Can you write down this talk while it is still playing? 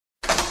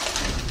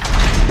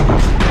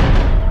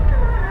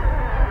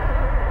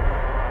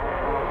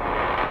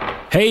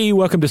Hey,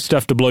 welcome to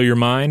Stuff to Blow Your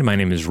Mind. My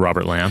name is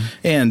Robert Lamb.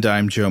 And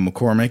I'm Joe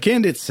McCormick,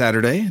 and it's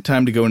Saturday.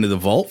 Time to go into the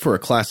vault for a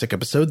classic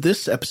episode.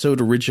 This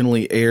episode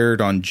originally aired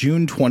on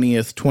June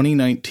 20th,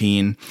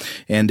 2019,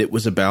 and it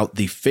was about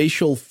the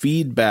facial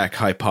feedback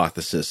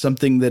hypothesis,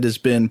 something that has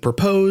been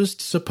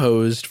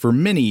supposed for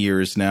many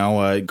years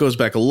now. It goes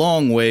back a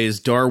long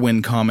ways.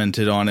 Darwin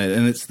commented on it,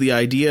 and it's the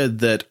idea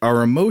that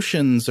our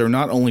emotions are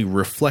not only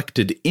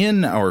reflected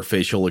in our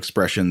facial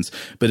expressions,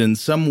 but in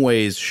some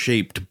ways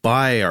shaped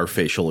by our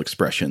facial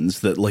expressions.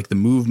 That, like the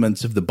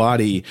movements of the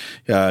body,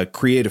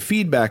 create a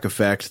feedback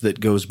effect that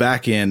goes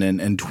back in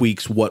and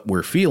tweaks what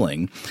we're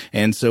feeling.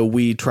 And so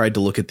we tried to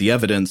look at the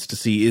evidence to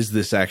see, is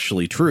this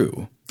actually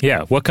true?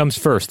 Yeah, what comes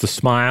first, the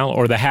smile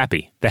or the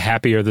happy? The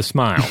happy or the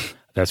smile?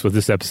 That's what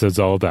this episode's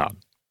all about.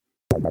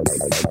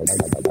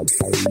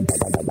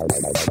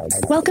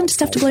 Welcome to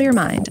Stuff to Blow Your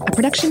Mind, a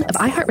production of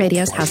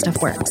iHeartRadio's How Stuff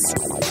Works.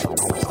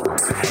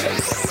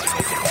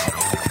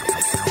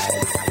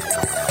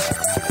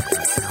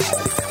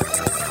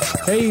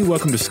 Hey,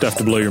 welcome to Stuff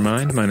to Blow Your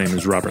Mind. My name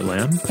is Robert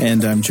Lamb.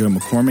 And I'm Joe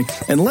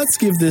McCormick. And let's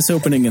give this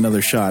opening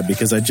another shot,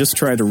 because I just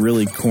tried a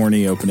really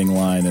corny opening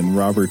line, and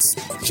Robert's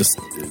just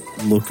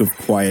look of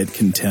quiet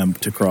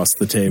contempt across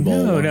the table.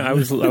 No, I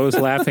was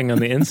laughing on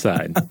the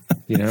inside,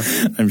 you know?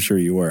 I'm sure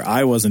you were.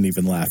 I wasn't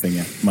even laughing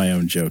at my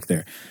own joke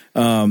there.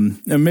 And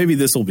maybe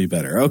this will be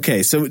better.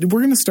 Okay, so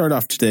we're going to start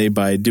off today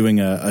by doing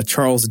a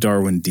Charles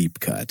Darwin deep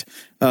cut.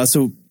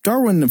 So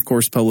Darwin, of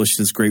course, published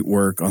his great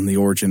work on the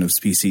origin of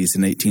species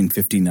in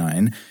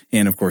 1859.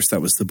 And, of course,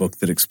 that was the book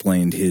that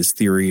explained his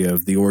theory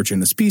of the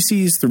origin of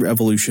species through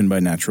evolution by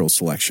natural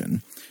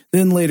selection.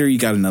 Then later you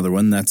got another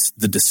one, that's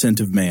The Descent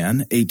of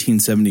Man,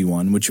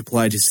 1871, which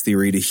applied his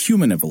theory to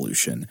human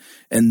evolution.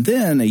 And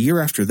then a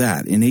year after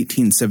that, in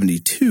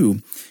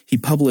 1872, he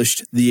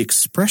published The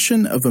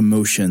Expression of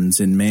Emotions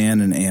in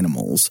Man and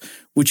Animals,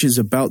 which is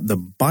about the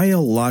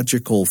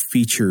biological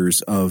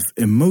features of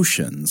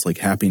emotions like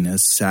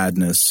happiness,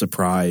 sadness,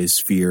 surprise,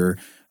 fear.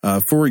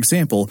 For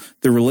example,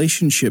 the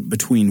relationship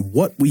between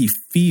what we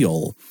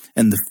feel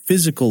and the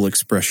physical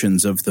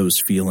expressions of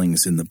those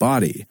feelings in the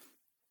body.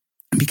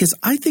 Because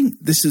I think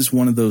this is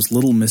one of those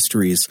little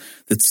mysteries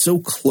that's so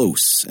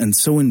close and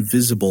so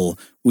invisible,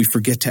 we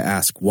forget to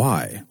ask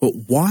why. But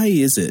why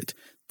is it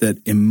that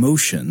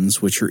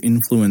emotions, which are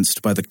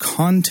influenced by the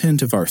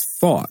content of our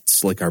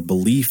thoughts, like our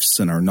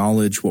beliefs and our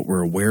knowledge, what we're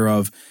aware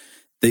of,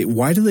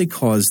 why do they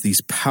cause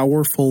these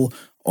powerful,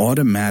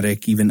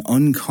 automatic, even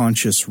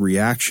unconscious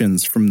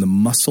reactions from the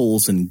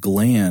muscles and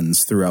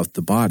glands throughout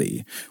the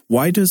body?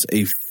 Why does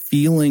a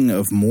feeling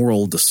of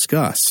moral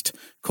disgust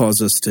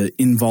cause us to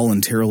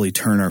involuntarily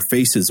turn our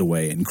faces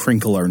away and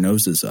crinkle our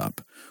noses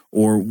up?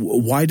 Or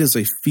why does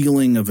a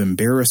feeling of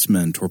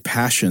embarrassment or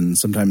passion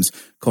sometimes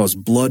cause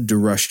blood to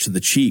rush to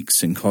the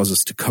cheeks and cause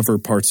us to cover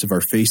parts of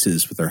our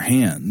faces with our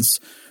hands?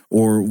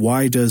 Or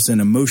why does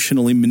an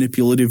emotionally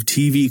manipulative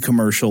TV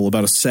commercial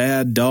about a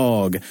sad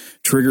dog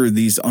trigger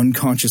these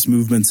unconscious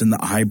movements in the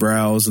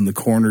eyebrows and the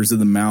corners of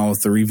the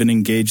mouth, or even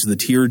engage the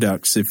tear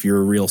ducts if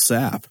you're a real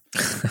sap?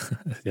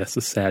 Yes,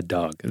 a sad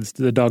dog.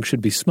 The dog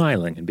should be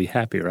smiling and be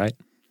happy, right?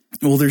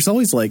 Well, there's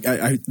always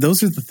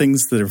those are the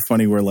things that are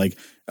funny, where like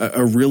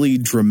a really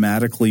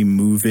dramatically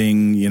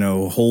moving,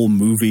 whole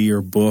movie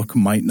or book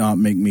might not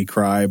make me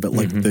cry, but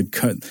like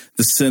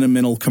the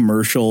sentimental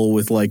commercial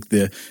with like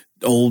the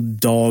old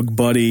dog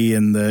buddy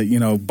and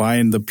the,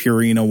 buying the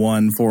Purina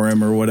one for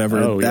him or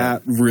whatever,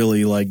 that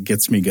really like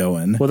gets me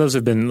going. Well, those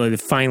have been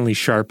finely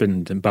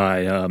sharpened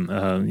by,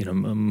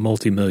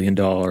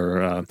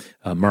 multi-million-dollar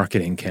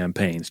marketing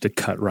campaigns to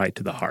cut right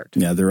to the heart.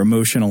 Yeah, they're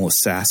emotional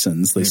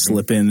assassins. They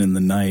slip in the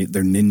night.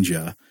 They're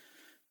ninja.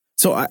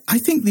 So I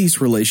think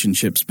these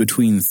relationships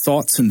between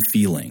thoughts and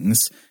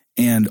feelings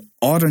and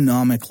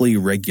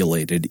autonomically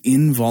regulated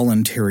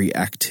involuntary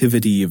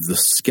activity of the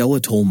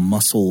skeletal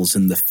muscles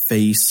in the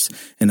face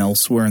and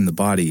elsewhere in the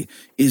body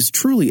is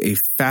truly a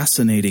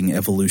fascinating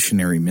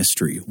evolutionary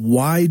mystery.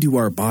 Why do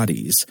our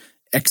bodies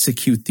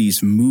execute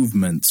these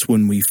movements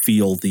when we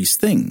feel these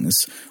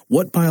things?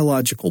 What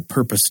biological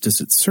purpose does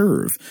it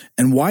serve?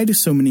 And why do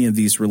so many of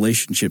these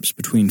relationships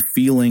between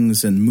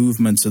feelings and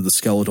movements of the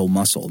skeletal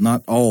muscle,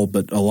 not all,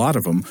 but a lot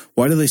of them,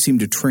 why do they seem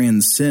to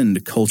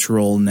transcend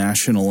cultural,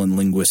 national, and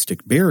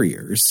linguistic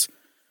barriers?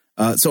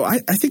 So I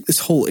think this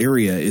whole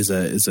area is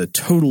a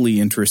totally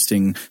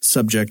interesting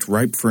subject,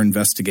 ripe for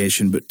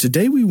investigation. But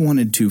today we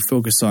wanted to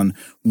focus on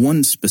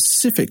one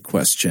specific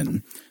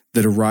question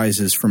that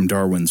arises from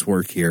Darwin's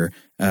work here.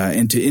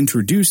 And to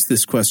introduce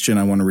this question,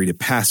 I want to read a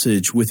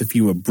passage with a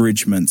few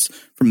abridgments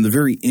from the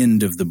very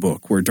end of the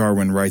book, where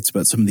Darwin writes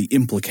about some of the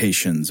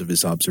implications of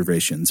his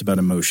observations about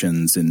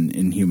emotions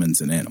in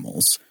humans and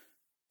animals.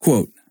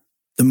 Quote,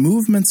 The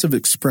movements of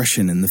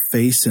expression in the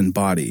face and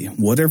body,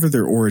 whatever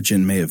their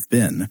origin may have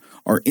been,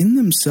 are in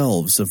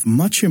themselves of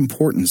much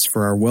importance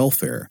for our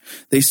welfare.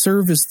 They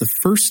serve as the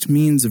first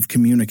means of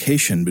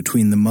communication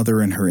between the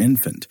mother and her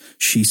infant.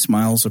 She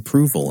smiles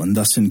approval and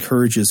thus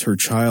encourages her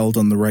child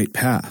on the right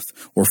path,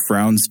 or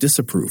frowns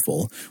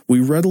disapproval. We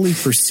readily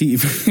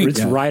perceive...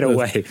 It's right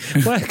away.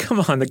 What?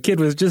 Come on, the kid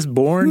was just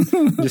born,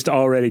 just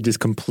already just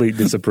complete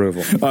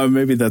disapproval.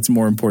 Maybe that's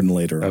more important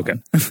later on.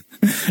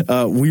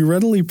 Okay. We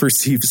readily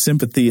perceive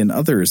sympathy in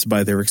others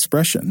by their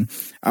expression.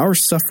 Our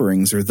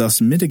sufferings are thus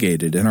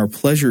mitigated and our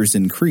pleasures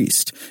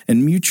increased,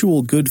 and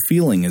mutual good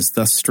feeling is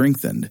thus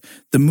strengthened.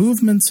 The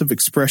movements of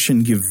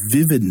expression give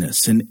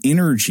vividness and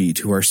energy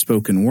to our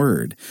spoken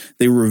word.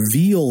 They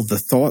reveal the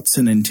thoughts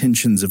and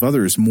intentions of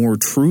others more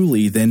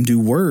truly than do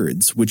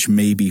words, which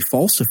may be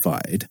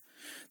falsified.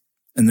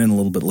 And then a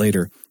little bit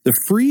later, the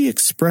free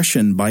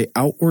expression by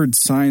outward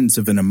signs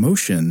of an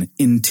emotion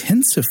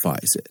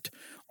intensifies it.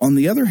 On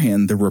the other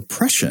hand, the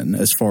repression,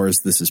 as far as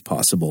this is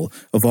possible,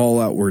 of all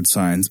outward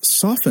signs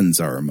softens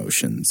our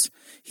emotions.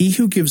 He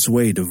who gives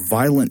way to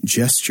violent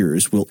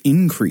gestures will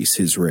increase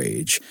his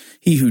rage.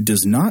 He who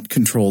does not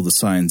control the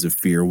signs of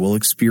fear will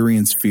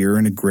experience fear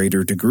in a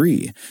greater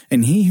degree.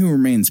 And he who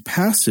remains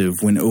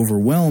passive when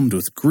overwhelmed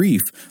with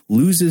grief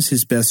loses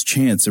his best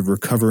chance of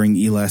recovering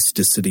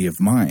elasticity of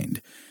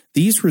mind.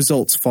 These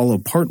results follow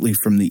partly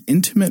from the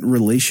intimate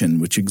relation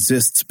which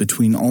exists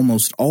between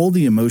almost all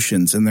the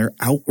emotions and their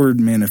outward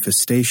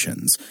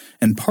manifestations,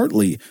 and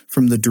partly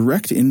from the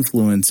direct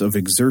influence of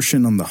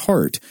exertion on the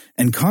heart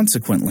and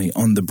consequently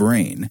on the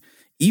brain.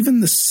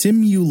 Even the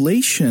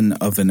simulation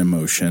of an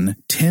emotion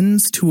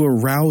tends to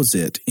arouse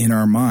it in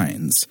our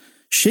minds.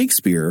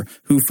 Shakespeare,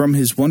 who from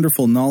his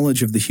wonderful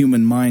knowledge of the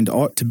human mind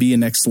ought to be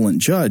an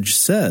excellent judge,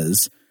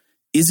 says,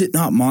 "Is it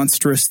not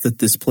monstrous that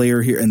this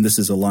player here," and this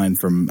is a line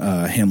from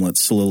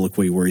Hamlet's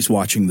soliloquy where he's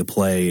watching the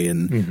play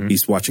and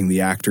he's watching the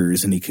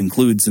actors, and he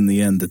concludes in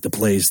the end that the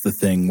play's the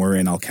thing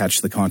wherein I'll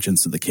catch the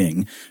conscience of the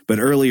king. But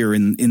earlier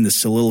in the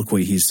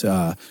soliloquy, he's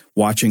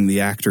watching the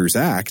actors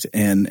act,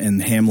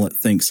 and Hamlet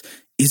thinks,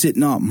 "Is it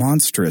not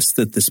monstrous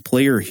that this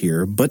player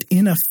here, but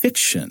in a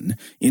fiction,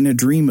 in a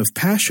dream of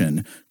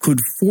passion, could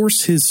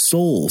force his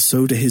soul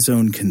so to his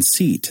own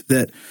conceit,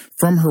 that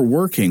from her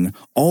working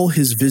all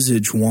his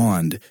visage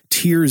wanned,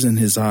 tears in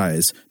his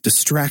eyes,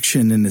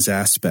 distraction in his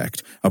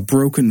aspect, a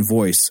broken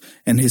voice,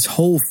 and his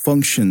whole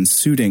function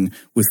suiting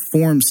with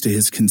forms to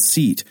his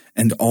conceit,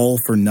 and all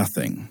for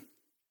nothing."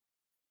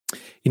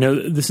 You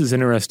know, this is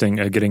interesting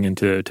getting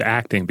into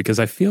acting, because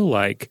I feel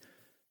like,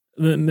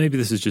 maybe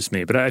this is just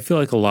me, but I feel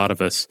like a lot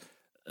of us,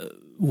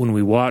 when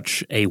we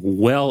watch a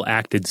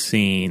well-acted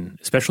scene,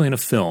 especially in a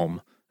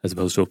film, as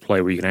opposed to a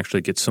play where you can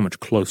actually get so much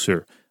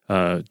closer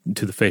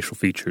to the facial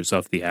features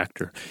of the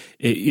actor,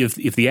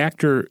 if the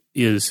actor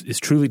is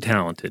truly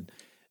talented,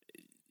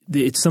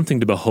 it's something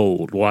to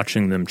behold,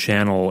 watching them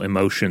channel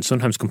emotion,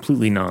 sometimes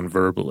completely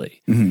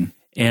non-verbally. Mm-hmm.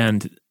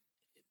 And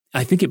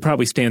I think it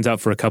probably stands out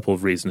for a couple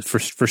of reasons.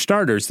 For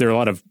starters, there are a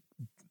lot of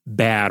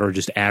bad or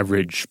just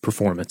average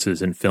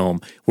performances in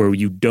film where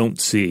you don't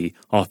see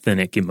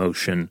authentic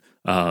emotion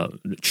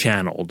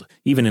channeled,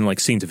 even in like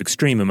scenes of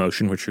extreme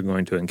emotion, which you're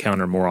going to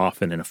encounter more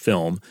often in a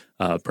film,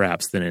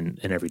 perhaps than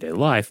in everyday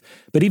life.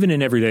 But even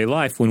in everyday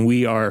life, when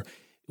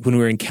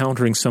we're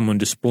encountering someone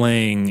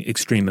displaying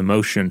extreme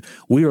emotion,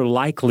 we are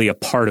likely a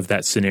part of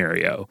that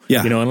scenario.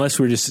 Yeah. You know, unless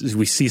we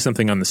see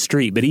something on the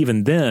street. But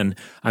even then,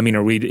 I mean,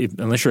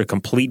 unless you're a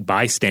complete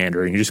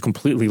bystander and you're just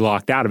completely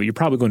locked out of it, you're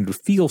probably going to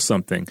feel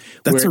something.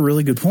 That's a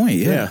really good point.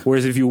 Yeah.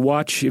 Whereas if you're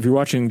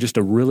watching just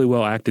a really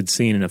well acted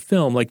scene in a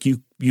film, like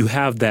you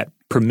have that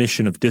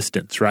permission of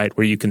distance, right?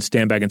 Where you can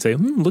stand back and say,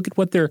 look at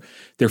what their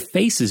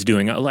face is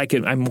doing. Like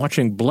I'm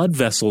watching blood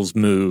vessels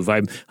move.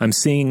 I'm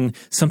seeing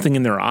something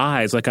in their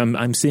eyes. Like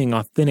I'm seeing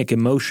authentic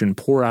emotion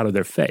pour out of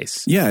their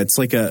face. Yeah, it's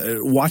like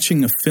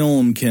watching a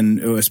film can,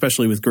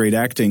 especially with great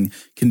acting,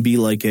 can be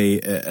like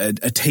a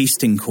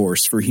tasting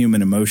course for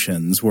human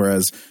emotions.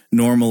 Whereas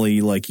normally,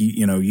 like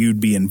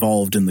you'd be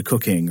involved in the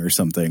cooking or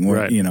something,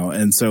 right.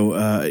 And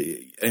so.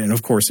 And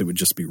of course, it would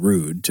just be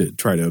rude to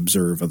try to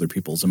observe other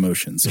people's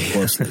emotions so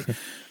closely.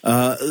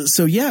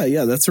 So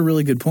yeah, that's a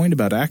really good point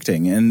about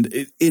acting. And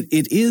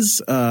it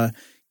is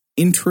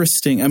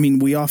interesting. I mean,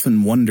 we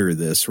often wonder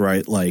this,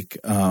 right? Like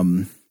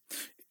when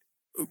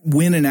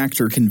an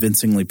actor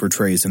convincingly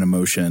portrays an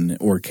emotion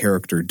or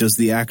character, does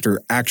the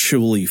actor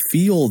actually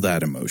feel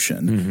that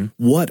emotion? Mm-hmm.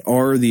 What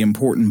are the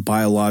important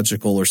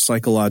biological or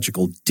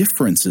psychological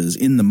differences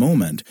in the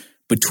moment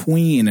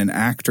between an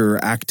actor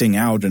acting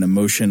out an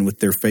emotion with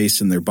their face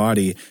and their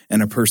body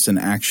and a person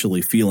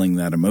actually feeling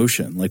that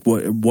emotion? Like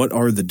what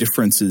are the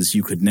differences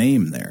you could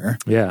name there?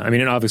 Yeah, I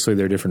mean, and obviously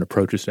there are different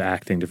approaches to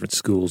acting, different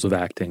schools of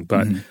acting,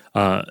 but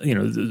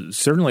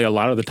certainly a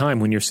lot of the time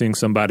when you're seeing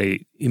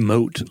somebody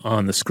emote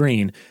on the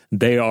screen,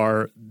 they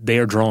are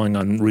drawing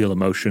on real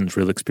emotions,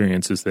 real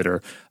experiences that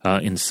are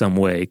in some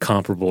way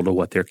comparable to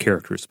what their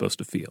character is supposed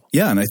to feel.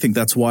 Yeah, and I think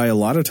that's why a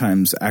lot of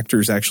times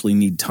actors actually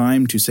need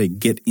time to, say,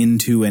 get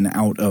into and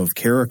out of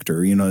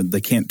character. You know,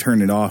 they can't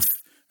turn it off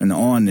and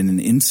on in an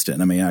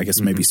instant. I mean, I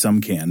guess maybe some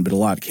can, but a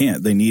lot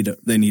can't. They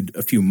need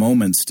a few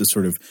moments to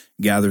sort of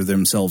gather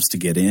themselves to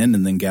get in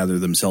and then gather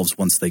themselves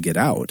once they get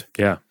out.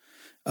 Yeah.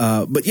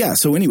 But yeah,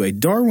 so anyway,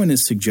 Darwin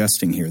is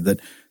suggesting here that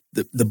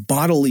the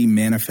bodily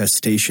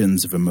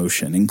manifestations of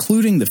emotion,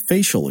 including the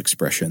facial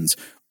expressions,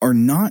 are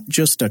not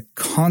just a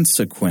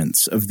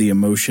consequence of the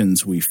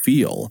emotions we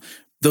feel,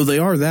 though they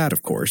are that,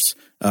 of course.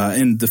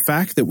 And the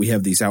fact that we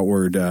have these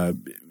outward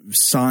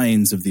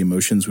signs of the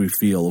emotions we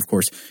feel, of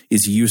course,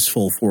 is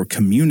useful for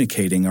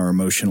communicating our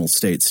emotional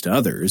states to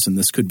others. And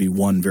this could be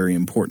one very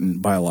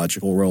important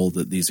biological role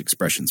that these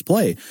expressions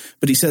play.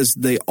 But he says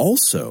they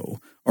also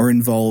are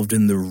involved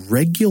in the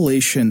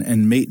regulation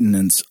and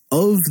maintenance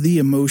of the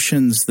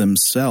emotions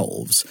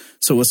themselves.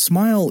 So a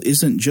smile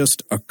isn't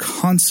just a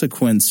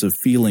consequence of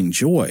feeling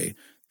joy.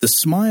 The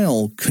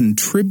smile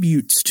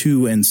contributes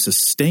to and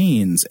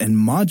sustains and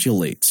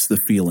modulates the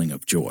feeling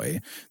of joy.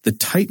 The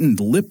tightened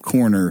lip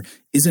corner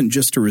isn't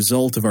just a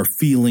result of our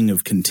feeling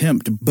of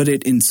contempt, but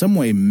it in some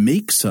way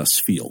makes us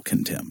feel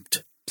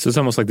contempt. So it's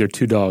almost like they're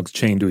two dogs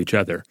chained to each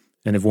other.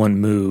 And if one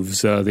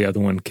moves, the other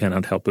one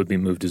cannot help but be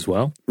moved as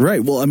well.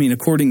 Right. Well, I mean,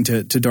 according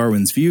to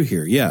Darwin's view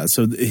here, yeah.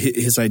 So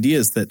his idea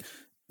is that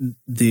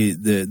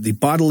the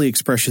bodily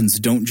expressions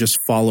don't just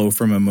follow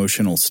from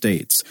emotional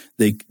states.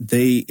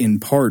 They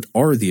in part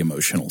are the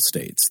emotional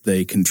states.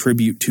 They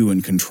contribute to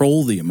and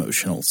control the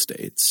emotional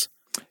states.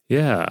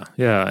 Yeah.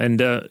 And,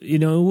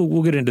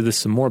 we'll get into this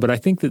some more, but I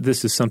think that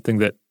this is something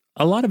that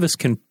a lot of us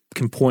can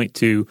point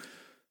to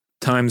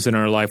times in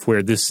our life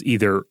where this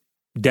either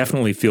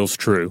definitely feels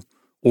true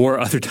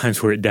or other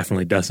times where it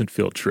definitely doesn't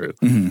feel true.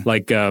 Mm-hmm.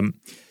 Like,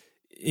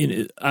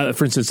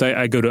 for instance,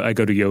 I go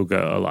to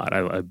yoga a lot.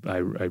 I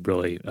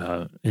really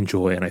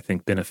enjoy and I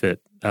think benefit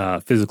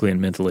physically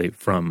and mentally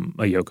from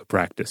a yoga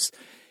practice.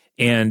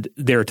 And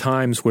there are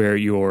times where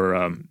you're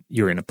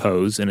in a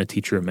pose, and a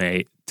teacher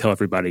may tell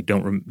everybody,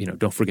 don't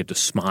forget to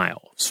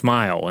smile,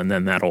 and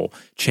then that'll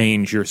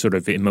change your sort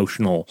of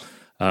emotional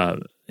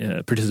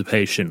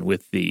participation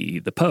with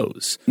the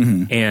pose.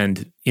 Mm-hmm.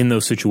 And in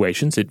those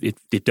situations,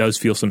 it does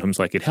feel sometimes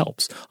like it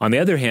helps. On the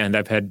other hand,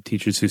 I've had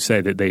teachers who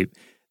say that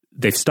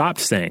they've stopped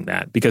saying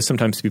that because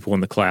sometimes people in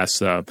the class,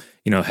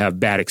 have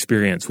bad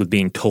experience with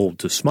being told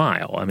to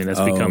smile. I mean, that's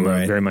become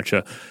very much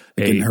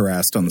getting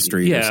harassed on the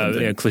street. Yeah,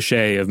 a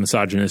cliche of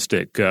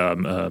misogynistic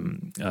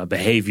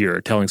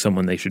behavior, telling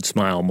someone they should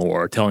smile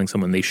more, telling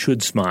someone they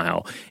should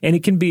smile, and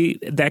it can be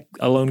that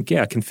alone.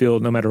 Yeah, can feel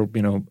no matter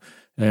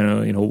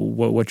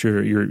what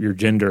your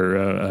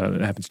gender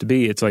happens to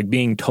be. It's like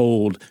being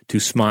told to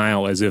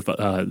smile as if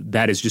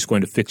that is just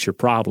going to fix your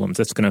problems.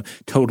 That's going to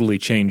totally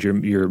change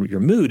your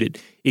mood.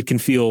 It can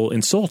feel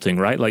insulting,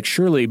 right? Like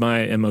surely my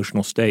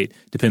emotional state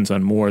depends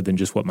on more than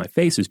just what my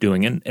face is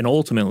doing. And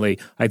ultimately,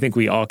 I think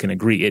we all can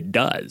agree it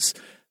does.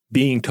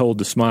 Being told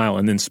to smile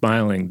and then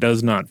smiling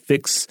does not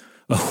fix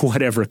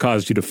whatever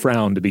caused you to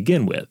frown to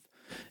begin with.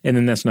 And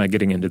then that's not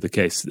getting into the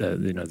case,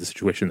 the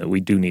situation that we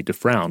do need to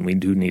frown. We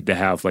do need to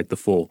have like the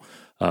full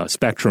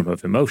spectrum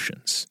of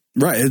emotions.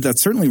 Right.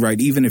 That's certainly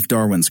right, even if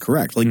Darwin's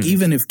correct. Like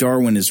even if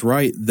Darwin is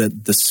right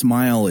that the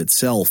smile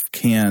itself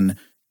can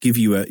give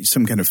you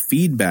some kind of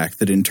feedback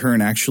that in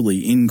turn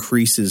actually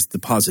increases the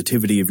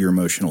positivity of your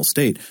emotional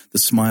state. The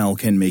smile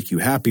can make you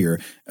happier.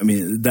 I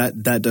mean,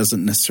 that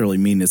doesn't necessarily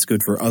mean it's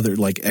good for other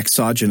like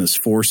exogenous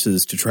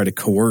forces to try to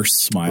coerce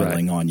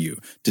smiling on you,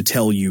 to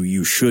tell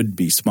you should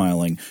be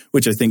smiling,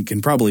 which I think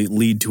can probably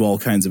lead to all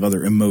kinds of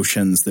other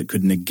emotions that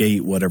could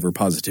negate whatever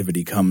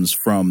positivity comes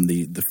from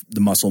the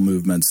muscle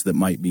movements that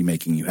might be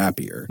making you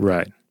happier.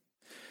 Right.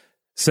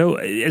 So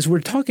as we're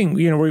talking,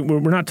 we're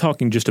not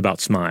talking just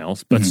about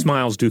smiles, but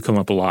smiles do come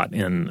up a lot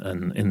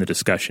in the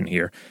discussion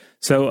here.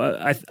 So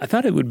I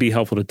thought it would be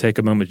helpful to take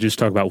a moment to just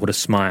talk about what a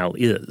smile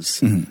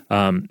is.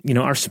 Mm-hmm.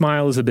 Our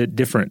smile is a bit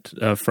different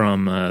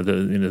from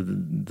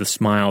the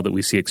smile that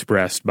we see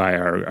expressed by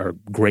our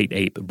great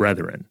ape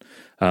brethren,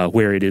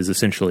 where it is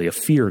essentially a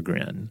fear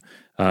grin.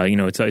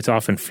 It's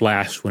often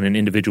flashed when an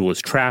individual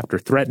is trapped or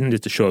threatened.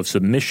 It's a show of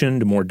submission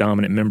to more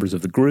dominant members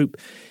of the group.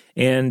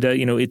 And,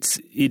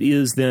 it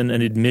is then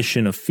an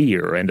admission of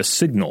fear and a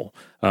signal,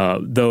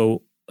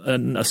 though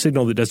a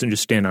signal that doesn't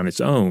just stand on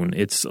its own.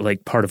 It's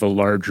like part of a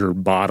larger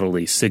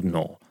bodily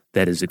signal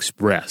that is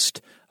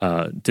expressed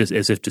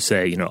as if to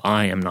say,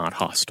 I am not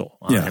hostile.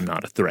 I am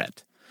not a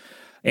threat.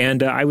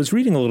 And I was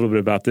reading a little bit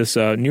about this.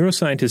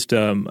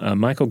 Neuroscientist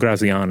Michael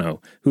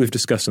Graziano, who we've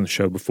discussed on the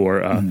show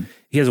before,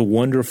 he has a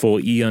wonderful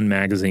Eon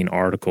magazine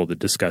article that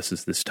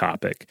discusses this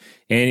topic.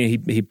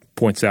 And he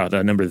points out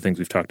a number of the things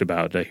we've talked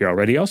about here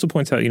already. He also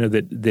points out,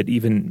 that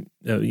even,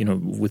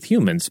 with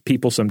humans,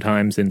 people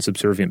sometimes in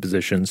subservient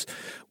positions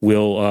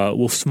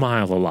will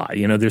smile a lot.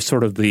 There's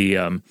sort of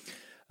the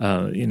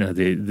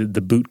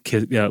boot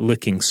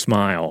licking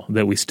smile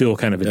that we still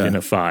kind of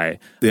identify.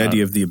 The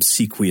idea of the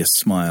obsequious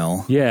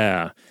smile.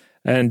 Yeah.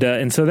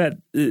 And so that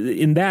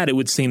in that it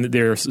would seem that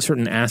there are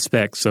certain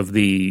aspects of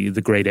the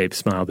great ape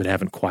smile that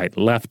haven't quite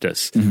left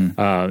us.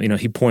 Mm-hmm.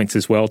 He points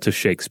as well to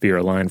Shakespeare,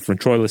 a line from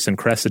Troilus and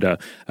Cressida,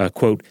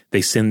 quote,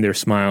 "They send their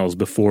smiles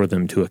before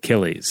them to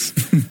Achilles,"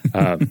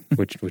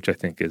 which I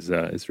think is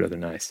rather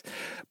nice.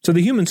 So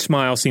the human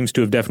smile seems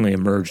to have definitely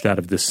emerged out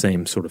of this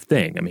same sort of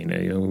thing. I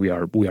mean,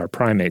 we are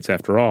primates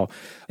after all,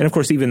 and of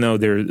course, even though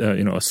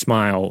a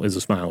smile is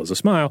a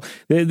smile,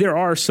 there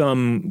are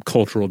some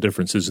cultural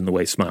differences in the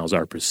way smiles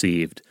are perceived.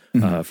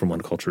 From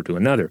one culture to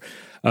another.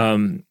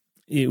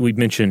 We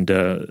mentioned,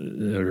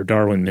 or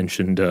Darwin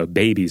mentioned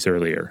babies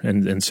earlier,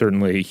 and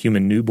certainly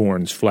human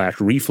newborns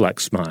flash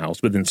reflex smiles,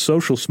 but then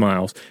social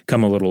smiles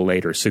come a little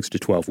later, 6 to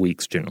 12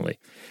 weeks generally.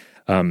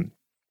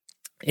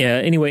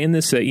 Anyway, in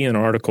this Ian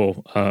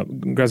article,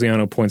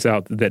 Graziano points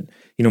out that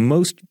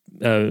most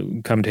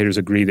commentators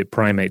agree that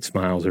primate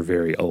smiles are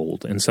very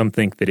old, and some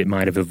think that it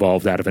might have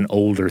evolved out of an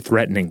older,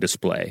 threatening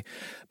display.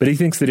 But he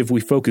thinks that if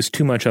we focus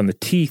too much on the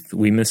teeth,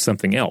 we miss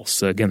something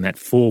else. Again, that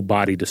full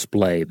body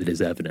display that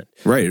is evident.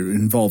 Right. It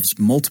involves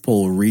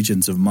multiple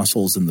regions of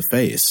muscles in the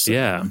face.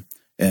 Yeah.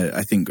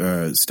 I think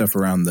stuff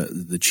around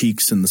the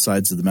cheeks and the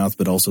sides of the mouth,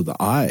 but also the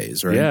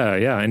eyes, right?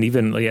 Yeah, and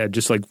even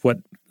just like what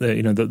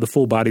the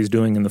full body's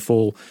doing in the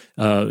full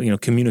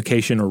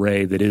communication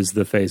array that is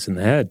the face and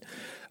the head.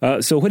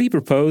 So what he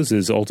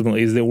proposes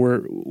ultimately is that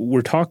what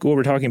we're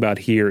talking about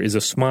here is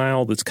a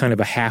smile that's kind of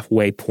a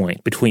halfway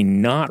point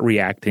between not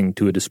reacting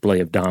to a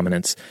display of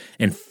dominance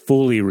and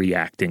fully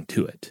reacting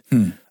to it.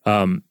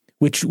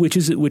 Which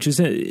is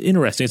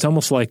interesting. It's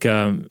almost like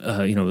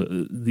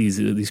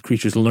these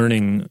creatures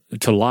learning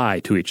to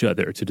lie to each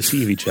other, to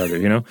deceive each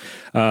other.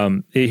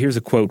 Here's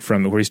a quote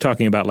from where he's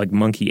talking about like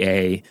monkey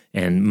A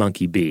and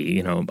monkey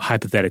B,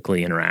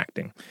 hypothetically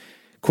interacting.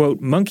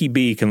 Quote, "Monkey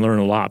B can learn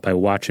a lot by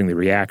watching the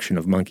reaction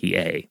of monkey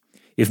A.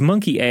 If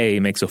monkey A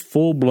makes a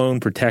full-blown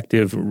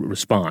protective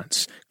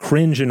response,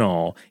 cringe and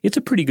all, it's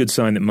a pretty good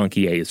sign that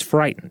monkey A is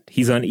frightened.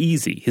 He's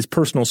uneasy. His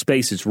personal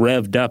space is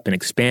revved up and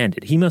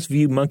expanded. He must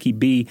view monkey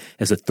B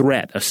as a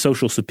threat, a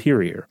social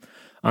superior.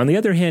 On the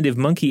other hand, if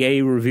monkey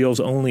A reveals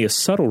only a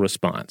subtle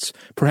response,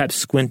 perhaps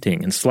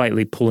squinting and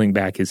slightly pulling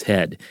back his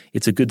head,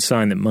 it's a good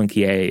sign that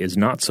monkey A is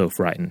not so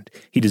frightened.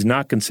 He does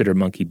not consider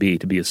monkey B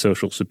to be a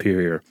social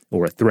superior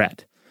or a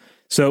threat."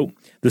 So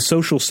the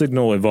social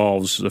signal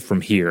evolves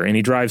from here, and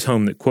he drives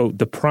home that, quote,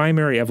 "The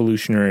primary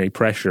evolutionary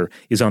pressure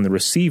is on the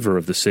receiver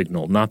of the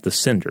signal, not the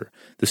sender.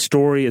 The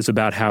story is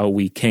about how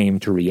we came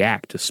to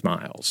react to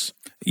smiles."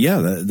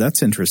 Yeah,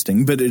 that's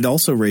interesting. But it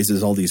also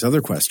raises all these other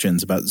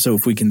questions about, so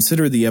if we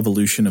consider the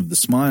evolution of the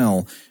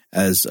smile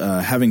as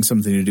having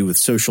something to do with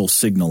social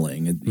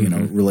signaling, it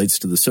relates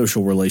to the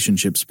social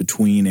relationships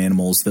between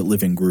animals that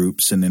live in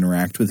groups and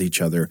interact with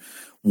each other.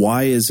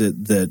 Why is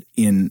it that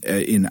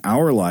in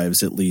our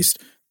lives, at least,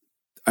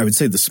 I would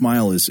say the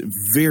smile is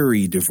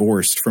very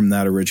divorced from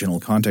that original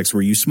context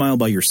where you smile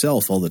by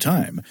yourself all the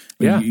time.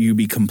 Yeah. You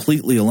be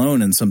completely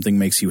alone and something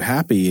makes you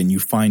happy and you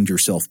find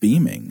yourself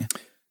beaming.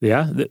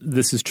 Yeah,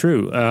 this is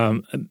true.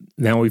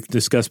 Now we've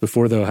discussed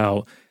before, though,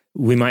 how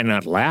we might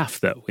not laugh,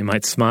 though. We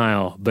might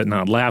smile but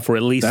not laugh, or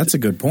at least that's a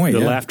good point. The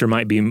laughter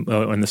might be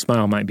and the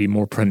smile might be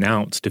more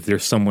pronounced if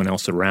there's someone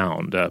else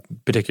around,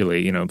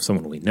 particularly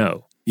someone we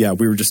know. Yeah,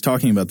 we were just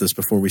talking about this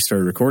before we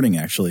started recording,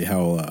 actually,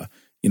 how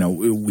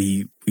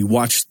we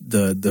watched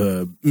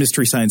the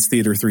Mystery Science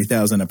Theater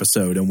 3000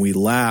 episode and we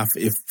laugh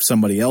if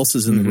somebody else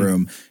is in the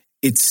room.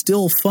 It's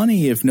still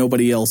funny if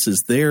nobody else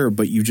is there,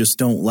 but you just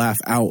don't laugh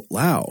out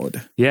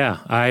loud. Yeah,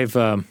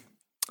 I'm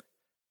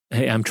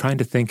trying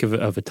to think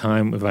of a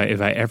time if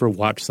I ever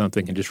watched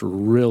something and just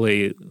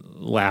really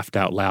laughed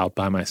out loud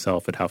by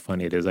myself at how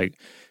funny it is.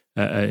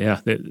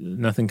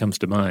 Nothing comes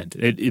to mind.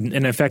 And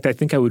in fact, I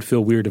think I would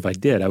feel weird if I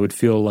did. I would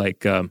feel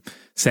like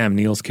Sam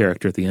Neill's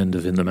character at the end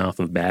of In the Mouth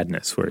of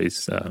Madness, where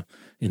he's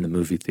in the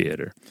movie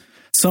theater.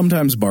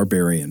 Sometimes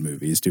barbarian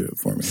movies do it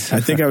for me.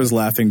 I think I was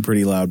laughing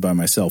pretty loud by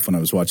myself when I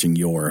was watching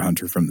Yor,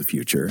 Hunter from the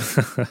Future.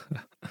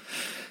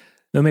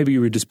 No, maybe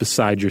you were just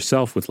beside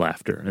yourself with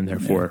laughter, and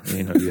therefore,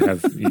 you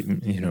have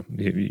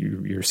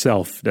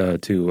yourself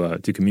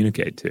to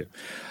communicate to.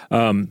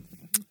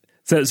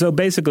 So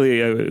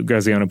basically,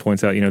 Graziano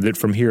points out, that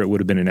from here it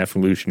would have been an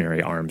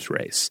evolutionary arms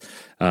race.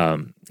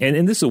 And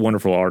this is a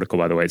wonderful article,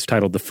 by the way. It's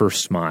titled "The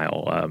First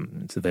Smile."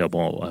 It's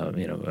available,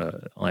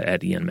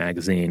 at Ian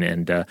Magazine,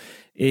 and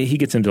he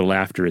gets into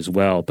laughter as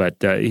well. But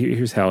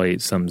here's how he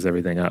sums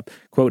everything up: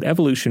 "Quote: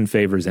 Evolution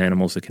favors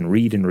animals that can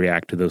read and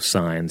react to those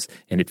signs,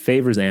 and it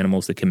favors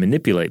animals that can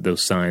manipulate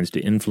those signs to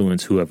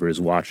influence whoever is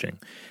watching.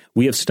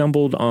 We have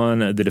stumbled on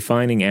the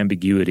defining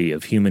ambiguity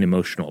of human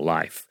emotional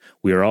life.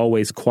 We are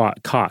always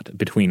caught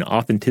between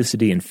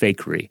authenticity and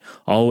fakery,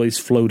 always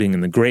floating in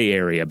the gray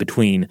area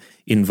between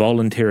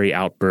involuntary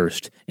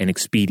outburst and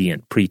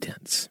expedient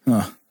pretense."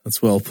 Oh,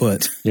 that's well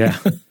put. Yeah.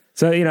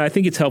 So, I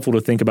think it's helpful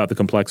to think about the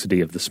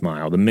complexity of the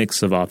smile, the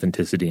mix of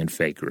authenticity and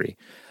fakery.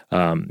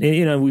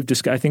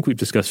 I think we've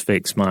discussed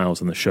fake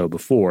smiles on the show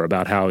before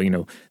about how,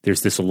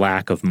 there's this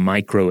lack of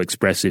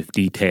micro-expressive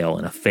detail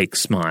in a fake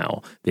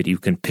smile that you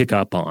can pick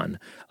up on.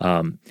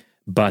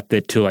 but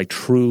that to like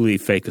truly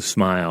fake a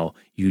smile,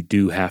 you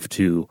do have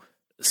to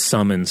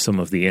summon some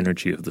of the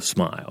energy of the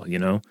smile, you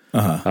know?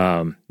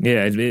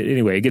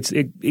 Anyway,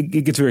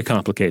 it gets very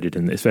complicated,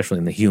 especially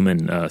in the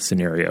human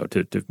scenario,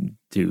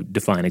 to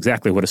define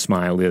exactly what a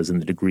smile is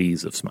and the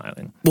degrees of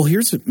smiling. Well,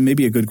 here's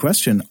maybe a good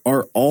question.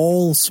 Are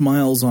all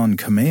smiles on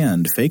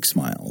command fake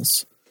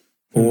smiles?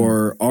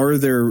 Or are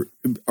there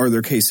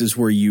cases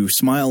where you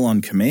smile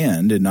on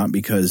command and not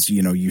because,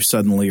 you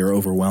suddenly are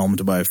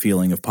overwhelmed by a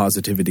feeling of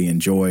positivity and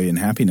joy and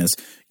happiness?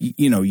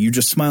 You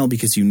just smile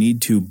because you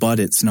need to, but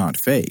it's not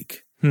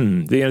fake.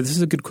 Yeah, this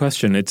is a good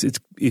question.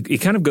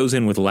 It kind of goes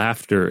in with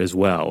laughter as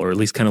well, or at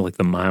least kind of like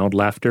the mild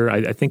laughter.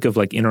 I think of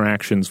like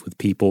interactions with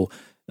people,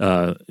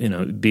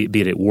 be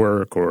it at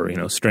work or,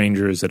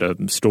 strangers at a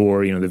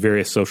store, the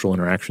various social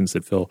interactions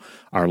that fill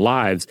our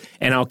lives.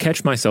 And I'll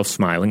catch myself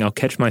smiling. I'll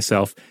catch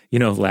myself,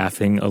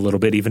 laughing a little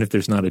bit, even if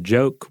there's not a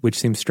joke, which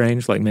seems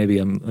strange. Like maybe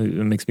it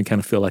makes me kind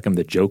of feel like I'm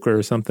the Joker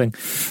or something.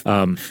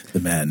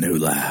 The man who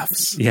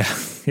laughs. Yeah.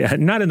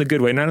 Not in the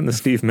good way, not in the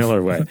Steve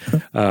Miller way,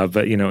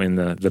 but, in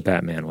the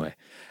Batman way.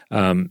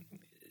 And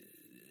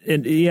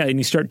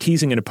you start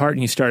teasing it apart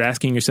and you start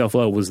asking yourself,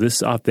 well, was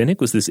this authentic?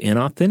 Was this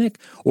inauthentic?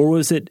 Or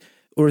is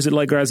it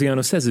like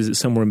Graziano says, is it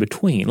somewhere in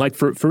between? Like,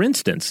 for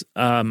instance,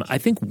 I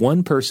think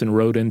one person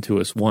wrote into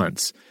us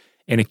once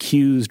and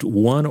accused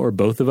one or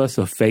both of us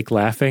of fake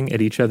laughing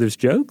at each other's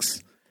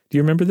jokes. Do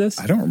you remember this?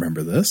 I don't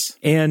remember this.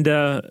 And,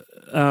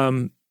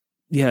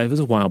 it was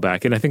a while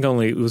back. And I think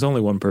it was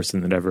only one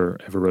person that ever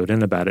wrote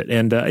in about it.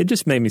 And it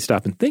just made me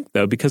stop and think,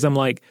 though, because I'm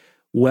like,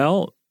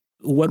 well,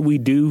 what we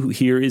do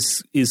here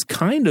is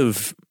kind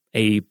of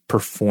a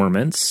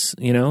performance,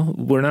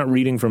 We're not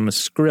reading from a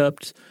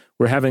script.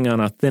 We're having an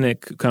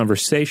authentic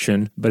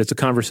conversation, but it's a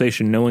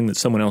conversation knowing that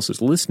someone else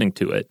is listening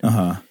to it.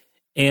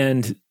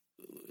 And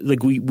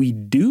like we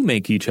do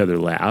make each other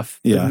laugh,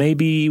 but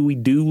maybe we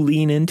do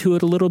lean into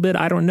it a little bit.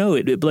 I don't know.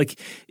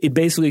 It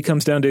basically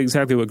comes down to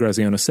exactly what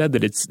Graziano said,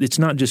 that it's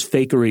not just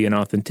fakery and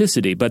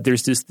authenticity, but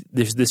there's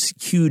this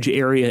huge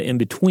area in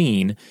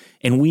between,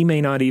 and we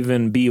may not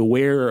even be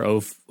aware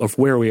of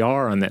where we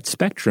are on that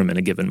spectrum in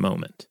a given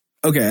moment.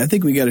 Okay, I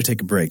think we got to take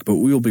a break, but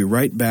we will be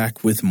right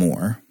back with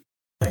more.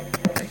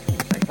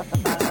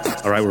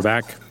 All right, we're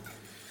back.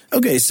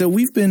 Okay, so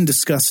we've been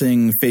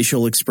discussing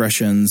facial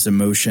expressions,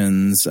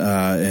 emotions,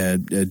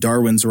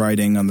 Darwin's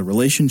writing on the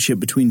relationship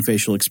between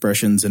facial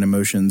expressions and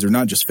emotions, or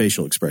not just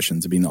facial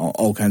expressions, I mean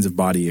all kinds of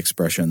body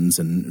expressions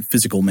and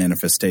physical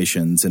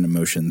manifestations and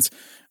emotions.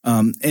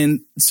 And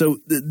so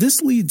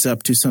this leads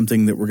up to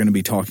something that we're going to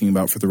be talking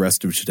about for the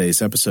rest of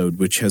today's episode,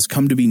 which has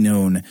come to be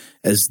known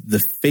as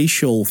the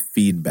facial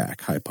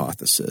feedback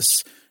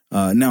hypothesis.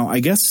 Now,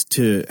 I guess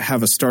to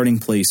have a starting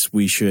place,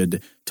 we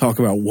should talk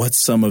about what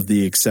some of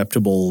the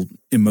acceptable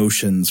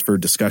emotions for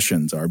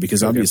discussions are,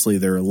 because obviously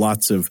there are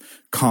lots of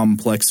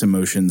complex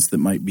emotions that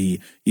might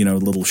be,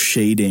 little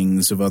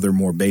shadings of other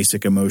more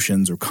basic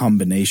emotions or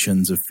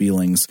combinations of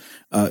feelings.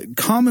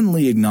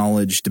 Commonly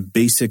acknowledged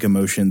basic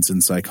emotions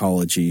in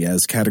psychology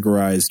as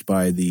categorized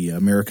by the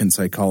American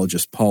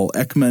psychologist Paul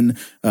Ekman.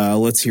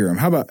 Let's hear him.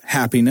 How about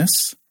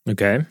happiness?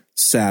 Okay.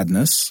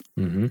 Sadness,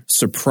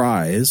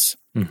 surprise,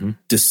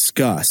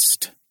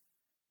 disgust,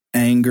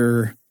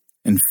 anger,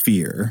 and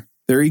fear.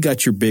 There you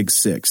got your big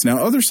six.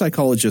 Now, other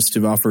psychologists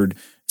have offered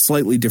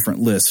slightly different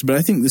lists, but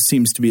I think this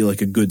seems to be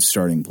like a good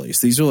starting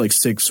place. These are like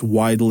six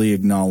widely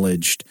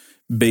acknowledged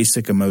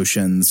basic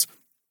emotions,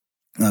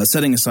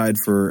 setting aside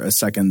for a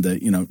second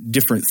the,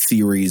 different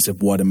theories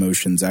of what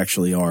emotions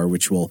actually are,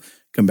 which we'll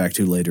come back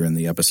to later in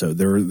the episode.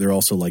 They're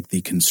also like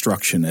the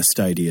constructionist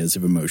ideas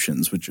of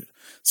emotions, which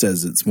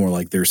says it's more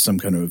like there's some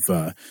kind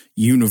of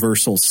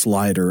universal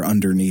slider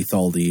underneath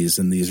all these,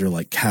 and these are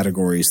like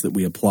categories that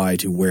we apply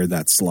to where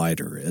that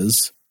slider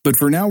is. But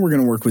for now, we're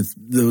going to work with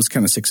those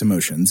kind of six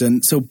emotions.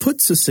 And so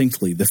put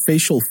succinctly, the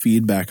facial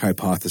feedback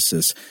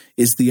hypothesis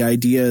is the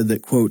idea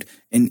that, quote,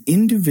 an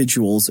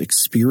individual's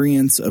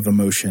experience of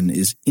emotion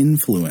is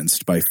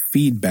influenced by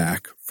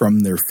feedback from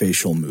their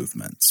facial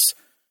movements.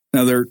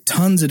 Now, there are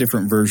tons of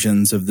different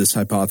versions of this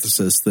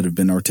hypothesis that have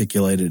been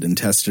articulated and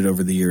tested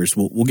over the years.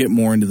 We'll get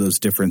more into those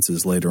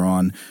differences later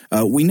on.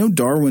 We know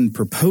Darwin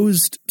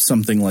proposed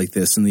something like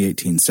this in the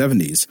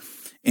 1870s,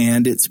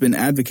 and it's been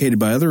advocated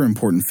by other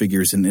important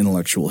figures in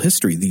intellectual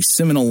history. The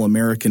seminal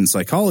American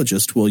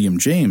psychologist William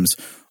James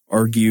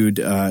argued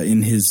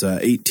in his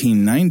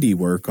 1890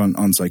 work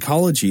on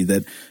psychology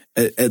that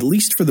at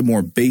least for the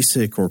more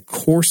basic or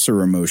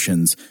coarser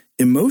emotions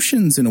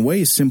in a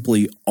way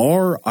simply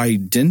are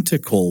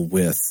identical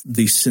with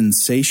the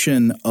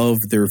sensation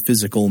of their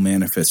physical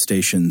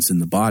manifestations in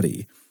the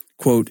body.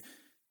 Quote,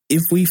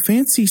 if we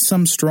fancy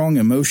some strong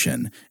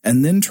emotion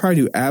and then try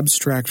to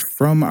abstract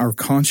from our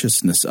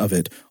consciousness of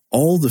it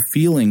all the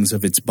feelings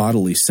of its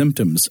bodily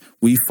symptoms,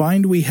 we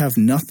find we have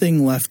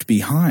nothing left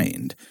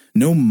behind,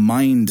 no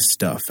mind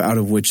stuff out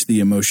of which the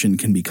emotion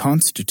can be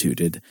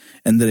constituted,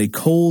 and that a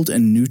cold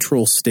and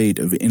neutral state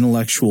of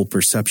intellectual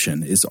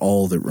perception is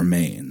all that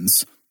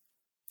remains.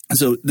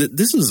 So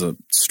this is a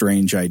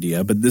strange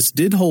idea, but this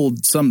did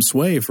hold some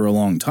sway for a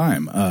long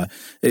time.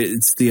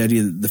 It's the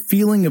idea that the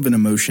feeling of an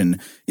emotion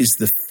is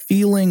the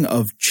feeling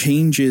of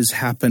changes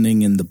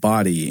happening in the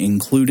body,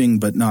 including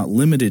but not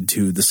limited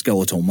to the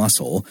skeletal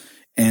muscle.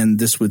 And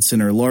this would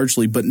center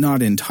largely, but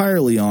not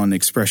entirely, on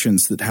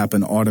expressions that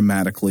happen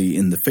automatically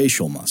in the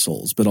facial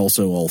muscles, but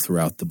also all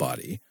throughout the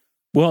body.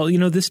 Well,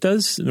 this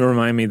does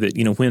remind me that,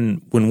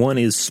 when one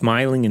is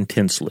smiling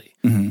intensely,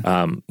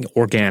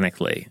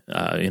 organically,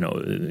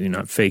 you're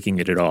not faking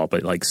it at all,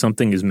 but like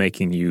something is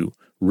making you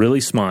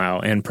really smile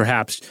and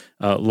perhaps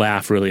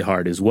laugh really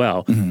hard as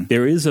well,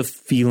 there is a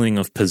feeling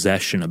of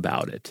possession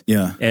about it.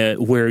 Yeah.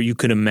 Where you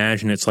could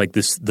imagine it's like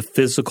the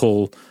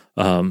physical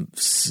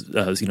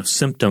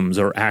symptoms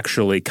are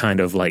actually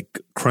kind of like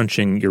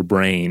crunching your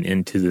brain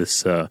into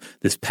this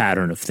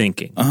pattern of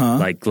thinking.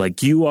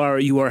 Like you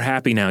are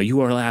happy now,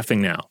 you are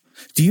laughing now.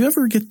 Do you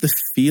ever get the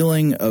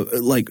feeling of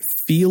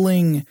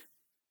feeling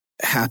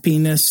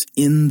happiness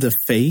in the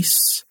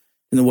face,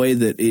 in the way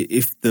that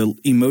if the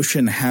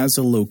emotion has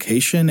a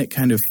location, it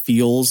kind of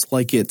feels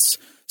like it's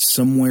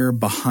somewhere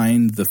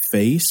behind the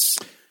face?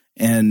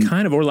 And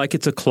kind of, or like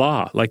it's a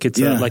claw, like it's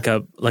like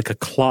a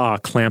claw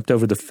clamped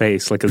over the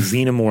face, like a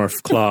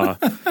xenomorph claw,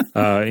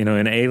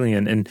 an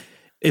alien, and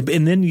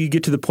then you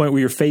get to the point where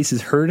your face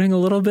is hurting a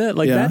little bit.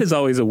 Like that is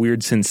always a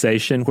weird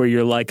sensation where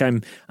you're like,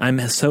 I'm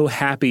so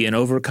happy and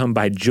overcome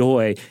by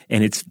joy,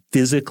 and it's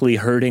physically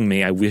hurting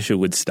me. I wish it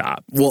would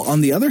stop. Well,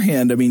 on the other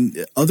hand, I mean,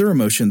 other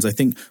emotions, I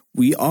think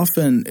we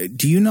often,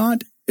 do you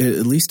not?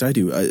 At least I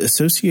do,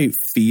 associate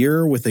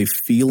fear with a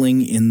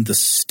feeling in the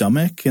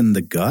stomach and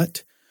the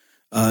gut.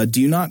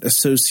 Do you not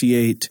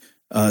associate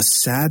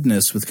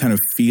sadness with kind of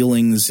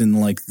feelings in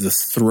like the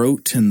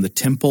throat and the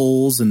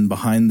temples and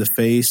behind the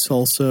face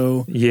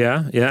also?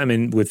 Yeah. I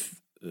mean, with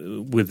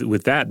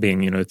that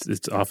being,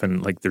 it's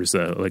often like there's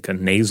a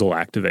nasal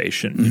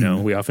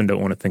activation. We often don't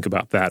want to think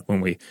about that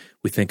when we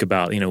think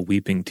about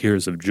weeping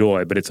tears of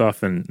joy, but it's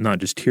often not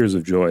just tears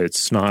of joy; it's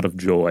snot of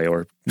joy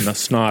or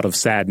snot of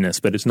sadness.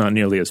 But it's not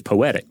nearly as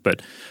poetic.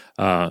 But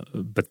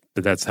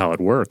that's how it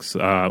works.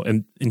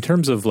 And in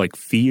terms of like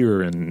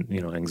fear and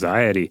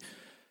anxiety,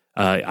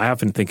 I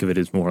often think of it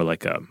as more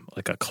like a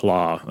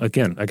claw.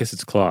 Again, I guess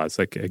it's claws.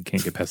 Like I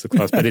can't get past the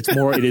claws, but it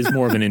is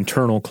more of an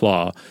internal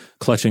claw,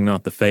 clutching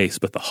not the face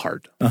but the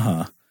heart.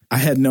 I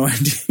had no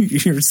idea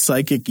your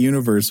psychic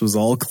universe was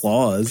all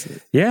claws.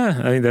 Yeah,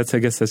 I mean I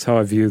guess that's how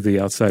I view the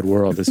outside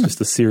world. It's just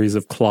a series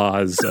of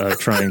claws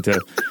trying to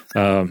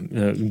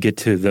get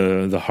to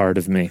the heart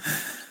of me.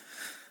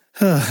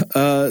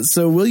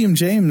 So William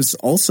James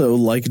also,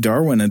 like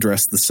Darwin,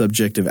 addressed the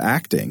subject of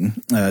acting.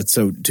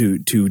 So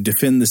to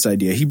defend this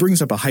idea, he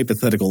brings up a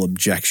hypothetical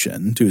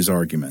objection to his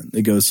argument.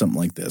 It goes something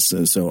like this.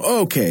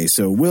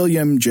 So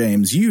William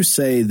James, you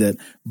say that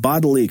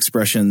bodily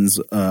expressions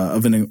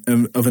of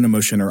an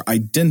emotion are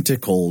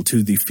identical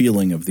to the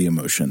feeling of the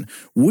emotion.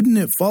 Wouldn't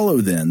it follow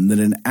then that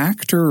an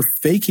actor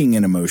faking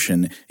an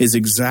emotion is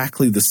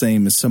exactly the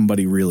same as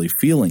somebody really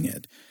feeling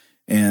it?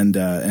 And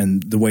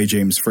the way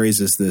James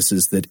phrases this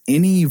is that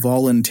any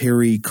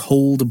voluntary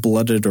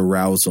cold-blooded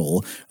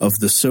arousal of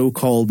the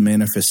so-called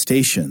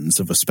manifestations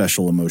of a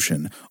special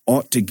emotion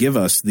ought to give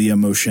us the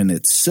emotion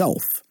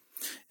itself.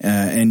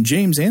 And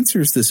James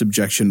answers this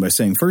objection by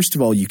saying, first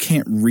of all, you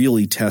can't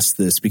really test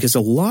this because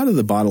a lot of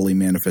the bodily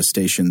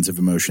manifestations of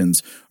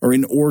emotions are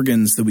in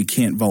organs that we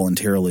can't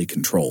voluntarily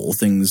control,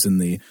 things in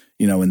the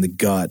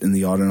gut and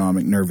the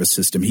autonomic nervous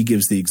system. He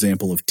gives the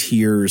example of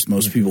tears.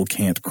 Most people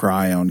can't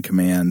cry on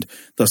command.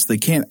 Thus, they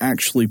can't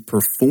actually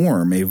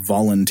perform a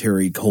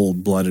voluntary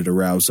cold-blooded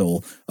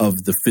arousal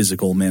of the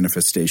physical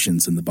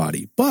manifestations in the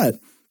body. But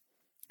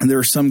there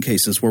are some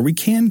cases where we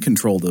can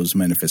control those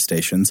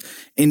manifestations.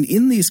 And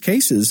in these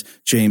cases,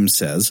 James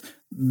says,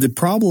 the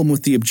problem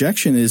with the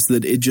objection is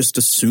that it just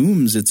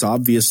assumes it's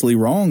obviously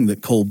wrong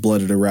that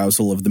cold-blooded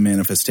arousal of the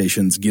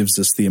manifestations gives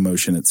us the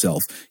emotion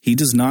itself. He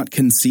does not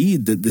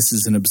concede that this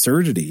is an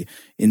absurdity.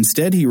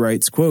 Instead, he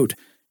writes, quote,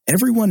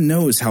 "Everyone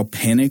knows how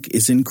panic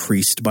is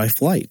increased by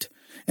flight,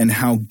 and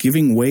how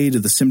giving way to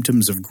the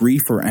symptoms of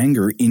grief or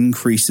anger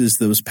increases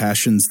those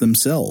passions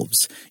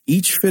themselves.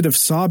 Each fit of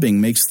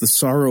sobbing makes the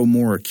sorrow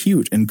more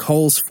acute and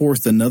calls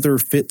forth another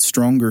fit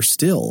stronger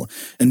still,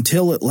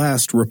 until at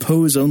last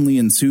repose only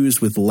ensues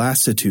with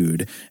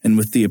lassitude and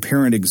with the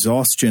apparent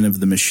exhaustion of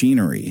the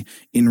machinery.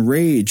 In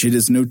rage, it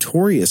is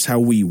notorious how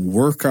we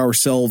work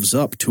ourselves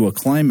up to a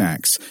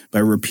climax by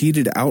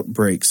repeated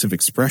outbreaks of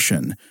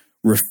expression.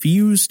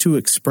 Refuse to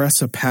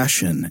express a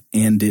passion,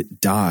 and it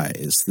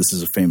dies." This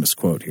is a famous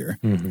quote here.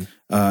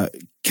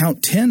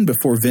 Count 10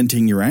 before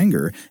venting your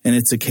anger, and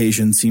its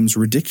occasion seems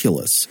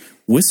ridiculous.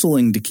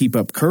 Whistling to keep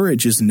up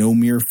courage is no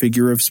mere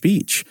figure of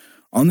speech.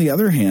 On the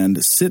other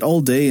hand, sit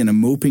all day in a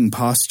moping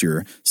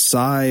posture,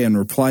 sigh and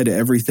reply to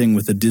everything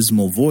with a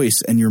dismal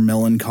voice, and your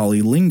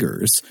melancholy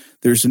lingers.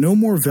 There's no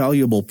more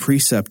valuable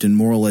precept in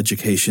moral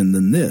education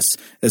than this,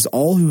 as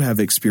all who have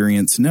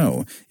experience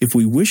know. If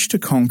we wish to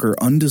conquer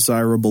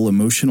undesirable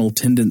emotional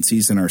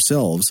tendencies in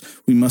ourselves,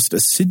 we must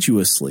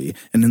assiduously,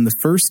 and in the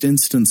first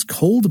instance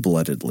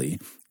cold-bloodedly,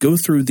 go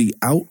through the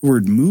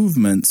outward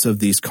movements of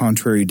these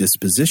contrary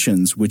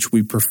dispositions, which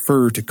we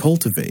prefer to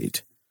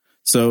cultivate.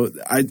 So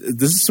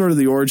this is sort of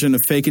the origin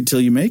of fake it till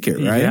you make it,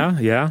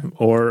 right? Yeah.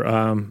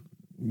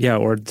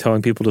 Or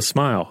telling people to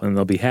smile and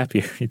they'll be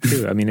happier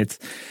too. I mean, it's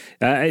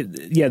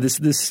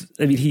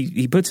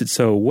he puts it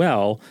so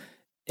well,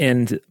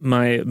 and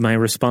my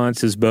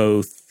response is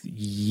both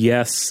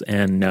yes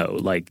and no.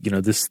 Like,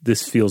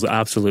 this feels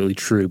absolutely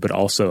true, but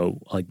also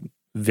like,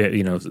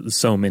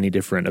 so many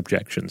different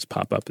objections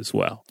pop up as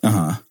well.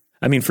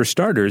 I mean, for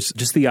starters,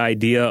 just the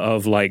idea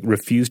of like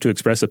refuse to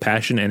express a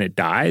passion and it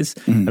dies.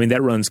 I mean,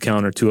 that runs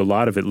counter to a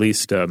lot of, at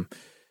least,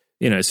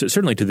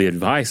 certainly to the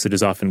advice that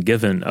is often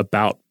given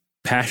about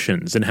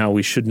passions and how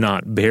we should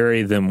not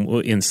bury them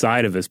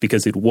inside of us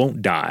because it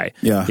won't die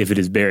if it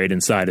is buried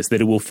inside us,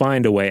 that it will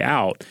find a way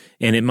out,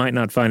 and it might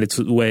not find its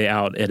way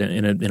out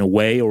in a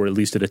way, or at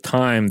least at a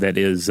time that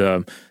is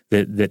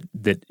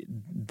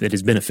that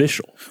is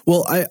beneficial.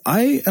 Well,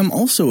 I am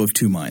also of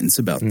two minds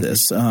about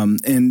this,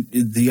 and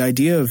the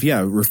idea of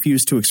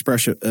refuse to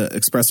express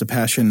a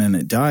passion and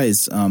it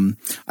dies.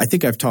 I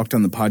think I've talked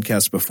on the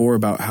podcast before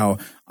about how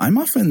I'm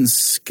often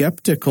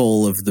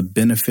skeptical of the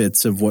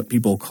benefits of what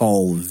people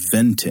call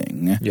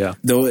venting. Yeah.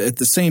 Though at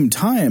the same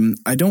time,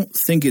 I don't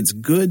think it's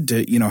good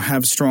to,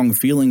 have strong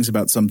feelings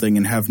about something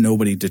and have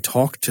nobody to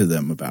talk to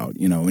them about.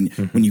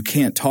 When you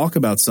can't talk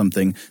about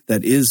something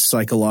that is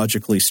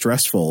psychologically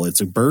stressful,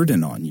 it's a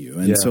burden on you.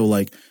 And so,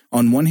 like,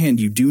 on one hand,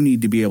 you do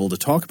need to be able to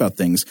talk about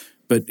things,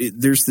 but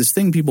there's this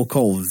thing people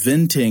call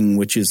venting,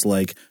 which is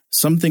like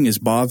something is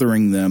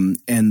bothering them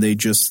and they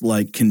just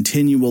like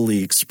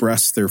continually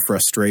express their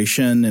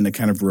frustration in a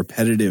kind of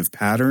repetitive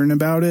pattern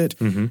about it.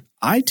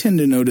 I tend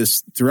to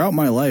notice throughout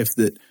my life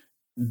that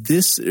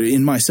this,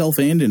 in myself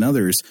and in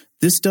others,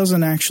 this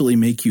doesn't actually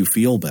make you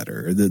feel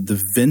better.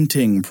 The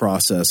venting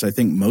process, I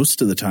think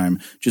most of the time,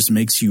 just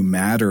makes you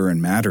madder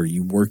and madder.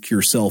 You work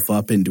yourself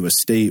up into a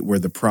state where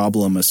the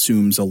problem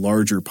assumes a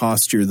larger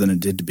posture than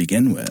it did to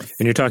begin with.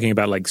 And you're talking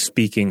about like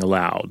speaking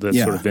aloud, that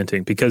sort of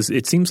venting, because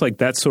it seems like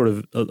that sort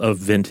of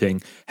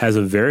venting has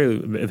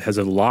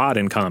a lot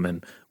in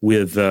common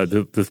with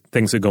the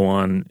things that go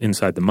on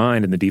inside the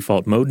mind and the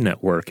default mode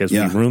network. As we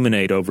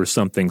ruminate over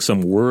something,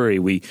 some worry,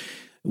 we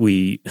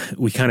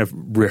kind of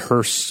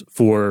rehearse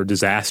for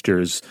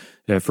disasters,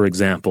 for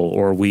example,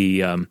 or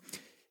we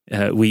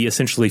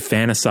essentially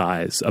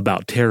fantasize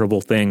about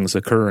terrible things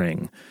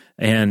occurring,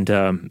 and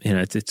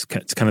it's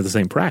kind of the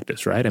same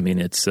practice, right? I mean,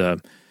 it's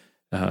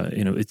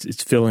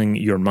filling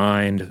your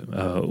mind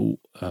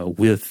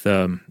with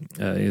some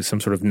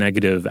sort of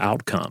negative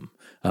outcome,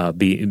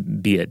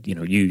 be it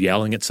you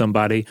yelling at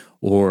somebody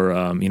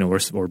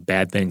or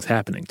bad things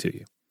happening to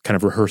you. Kind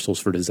of rehearsals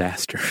for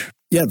disaster.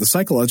 Yeah, the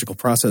psychological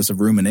process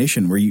of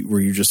rumination where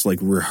you just like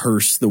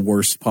rehearse the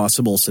worst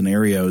possible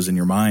scenarios in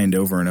your mind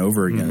over and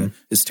over again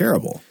is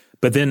terrible.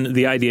 But then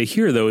the idea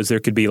here, though, is there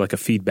could be like a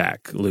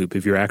feedback loop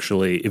if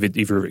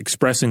you're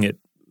expressing it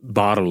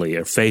bodily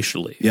or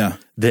facially,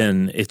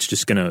 then it's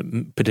just going to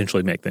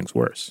potentially make things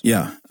worse.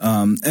 Yeah.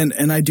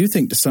 And I do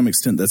think to some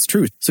extent that's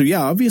true. So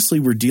obviously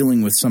we're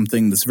dealing with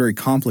something that's very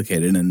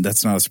complicated, and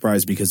that's not a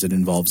surprise because it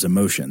involves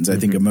emotions. I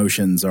think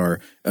emotions are,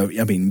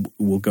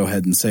 we'll go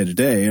ahead and say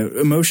today,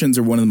 emotions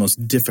are one of the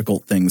most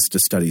difficult things to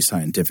study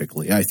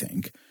scientifically, I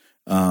think.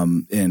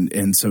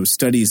 And so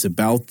studies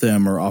about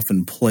them are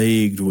often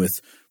plagued with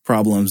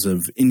problems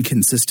of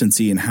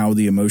inconsistency in how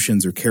the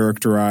emotions are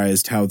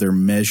characterized, how they're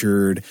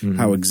measured,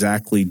 how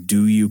exactly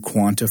do you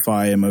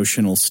quantify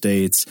emotional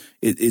states.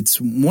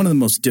 It's one of the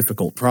most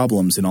difficult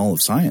problems in all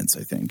of science,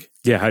 I think.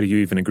 Yeah, how do you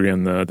even agree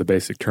on the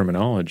basic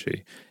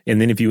terminology?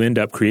 And then if you end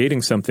up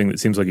creating something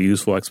that seems like a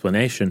useful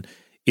explanation,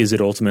 is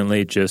it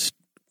ultimately just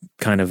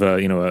kind of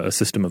a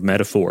system of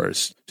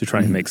metaphors to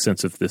try and make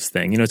sense of this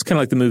thing? It's kind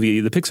of like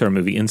the Pixar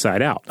movie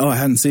Inside Out. Oh, I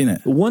hadn't seen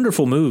it. A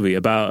wonderful movie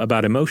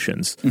about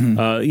emotions.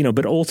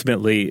 But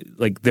ultimately,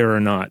 like, there are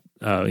not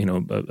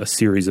a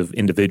series of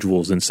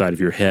individuals inside of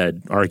your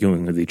head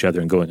arguing with each other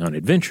and going on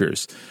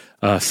adventures.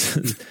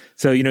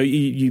 So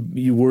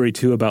you worry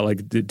too about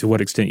like to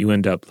what extent you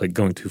end up like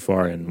going too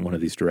far in one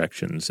of these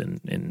directions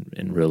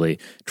and really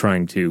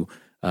trying to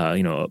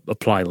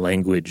apply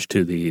language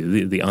to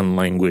the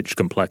unlanguaged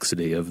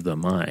complexity of the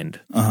mind.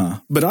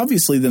 But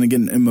obviously, then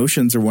again,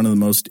 emotions are one of the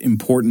most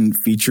important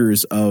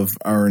features of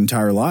our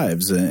entire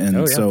lives.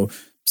 And so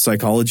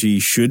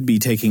psychology should be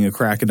taking a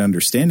crack at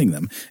understanding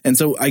them. And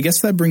so I guess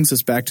that brings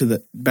us back to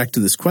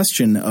this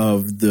question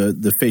of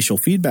the facial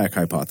feedback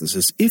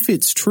hypothesis. If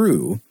it's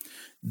true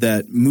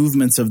that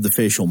movements of the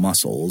facial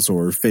muscles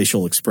or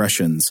facial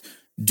expressions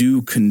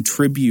do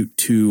contribute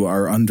to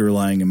our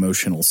underlying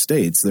emotional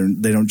states.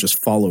 They don't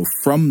just follow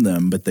from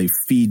them, but they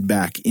feed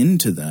back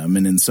into them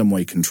and in some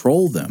way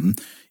control them.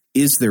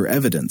 is there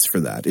evidence for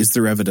that? Is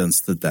there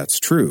evidence that that's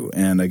true?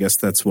 And I guess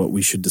that's what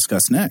we should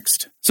discuss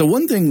next. So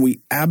one thing we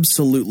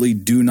absolutely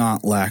do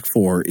not lack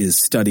for is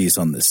studies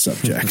on this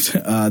subject.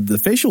 The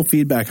facial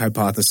feedback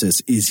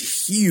hypothesis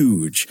is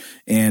huge,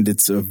 and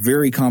it's a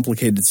very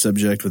complicated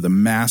subject with a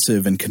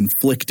massive and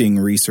conflicting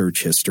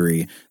research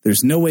history.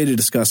 There's no way to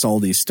discuss all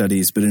these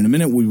studies, but in a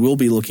minute we will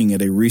be looking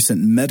at a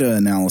recent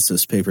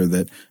meta-analysis paper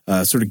that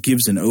sort of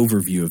gives an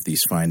overview of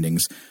these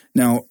findings.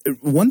 Now,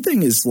 one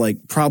thing is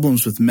like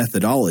problems with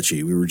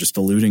methodology we were just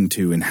alluding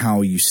to in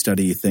how you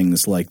study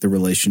things like the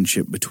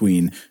relationship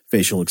between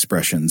facial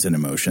expressions and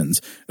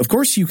emotions. Of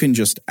course, you can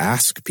just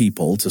ask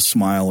people to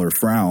smile or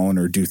frown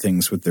or do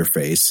things with their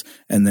face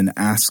and then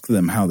ask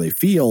them how they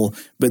feel,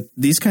 but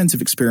these kinds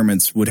of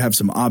experiments would have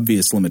some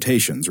obvious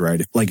limitations,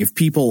 right? Like if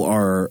people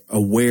are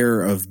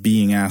aware of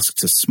being asked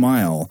to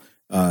smile,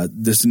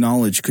 this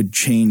knowledge could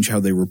change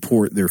how they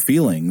report their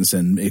feelings,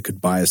 and it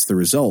could bias the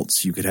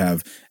results. You could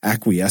have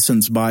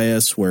acquiescence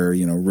bias, where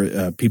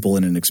people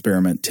in an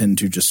experiment tend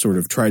to just sort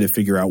of try to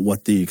figure out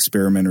what the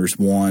experimenters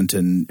want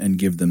and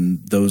give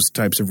them those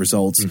types of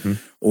results,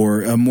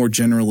 or more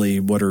generally,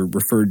 what are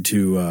referred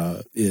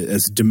to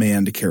as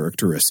demand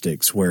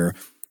characteristics, where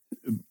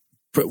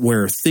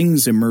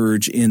things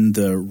emerge in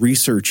the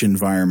research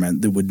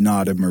environment that would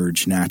not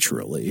emerge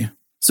naturally.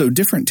 So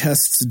different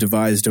tests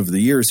devised over the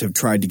years have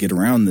tried to get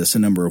around this a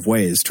number of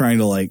ways, trying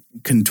to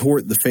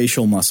contort the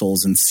facial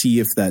muscles and see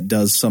if that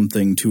does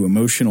something to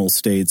emotional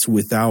states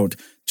without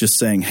just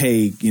saying,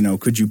 hey,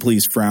 could you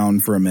please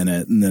frown for a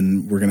minute, and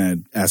then we're going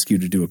to ask you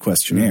to do a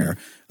questionnaire.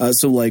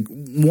 So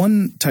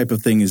one type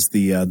of thing is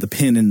the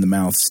pin in the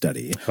mouth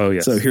study. Oh,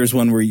 yes. So here's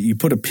one where you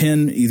put a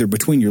pin either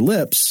between your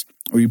lips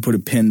or you put a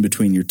pin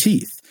between your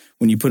teeth.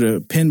 When you put a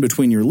pin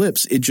between your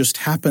lips, it just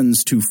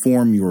happens to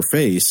form your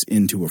face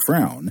into a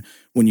frown.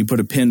 When you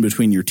put a pin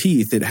between your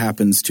teeth, it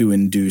happens to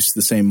induce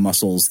the same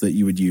muscles that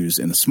you would use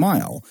in a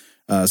smile.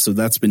 So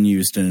that's been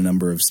used in a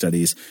number of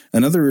studies.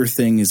 Another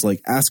thing is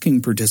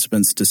asking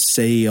participants to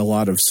say a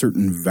lot of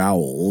certain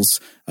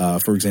vowels.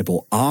 For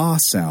example, ah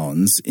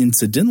sounds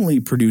incidentally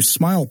produce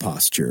smile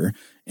posture,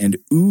 and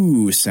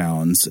ooh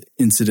sounds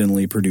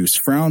incidentally produce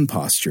frown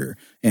posture.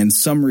 And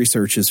some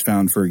research has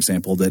found, for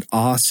example, that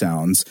ah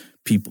sounds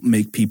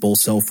make people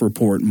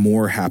self-report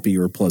more happy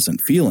or pleasant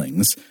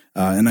feelings.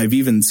 And I've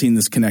even seen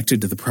this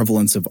connected to the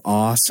prevalence of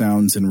ah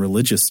sounds in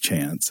religious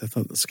chants. I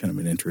thought that was kind of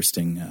an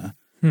interesting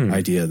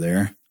idea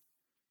there.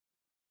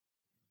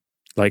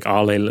 Like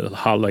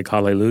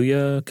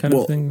hallelujah kind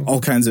of thing? All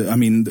kinds of,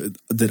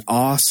 that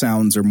ah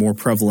sounds are more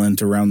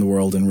prevalent around the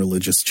world in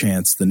religious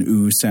chants than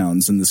ooh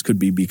sounds, and this could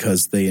be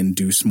because they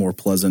induce more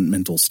pleasant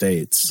mental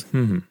states.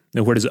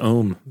 Now, where does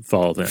Om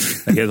fall then?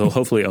 I guess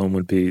hopefully Om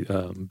would be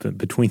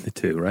between the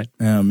two, right?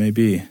 Yeah,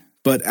 maybe.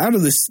 But out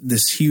of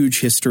this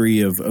huge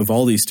history of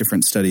all these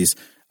different studies,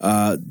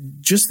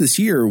 just this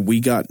year, we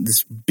got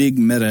this big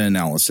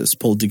meta-analysis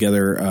pulled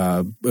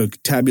together,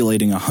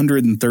 tabulating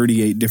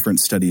 138 different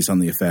studies on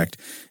the effect.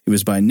 It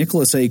was by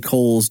Nicholas A.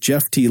 Coles,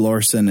 Jeff T.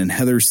 Larson, and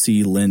Heather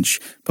C. Lynch,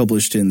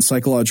 published in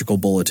Psychological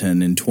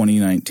Bulletin in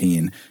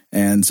 2019.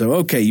 And so,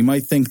 okay, you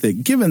might think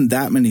that given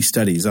that many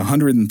studies,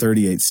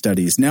 138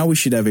 studies, now we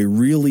should have a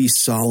really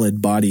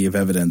solid body of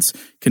evidence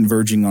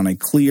converging on a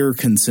clear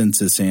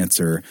consensus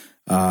answer.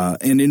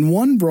 And in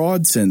one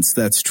broad sense,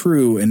 that's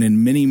true, and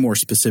in many more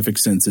specific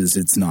senses,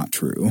 it's not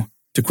true.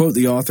 To quote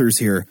the authors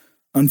here,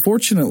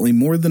 unfortunately,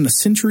 more than a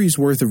century's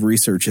worth of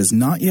research has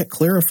not yet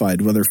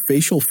clarified whether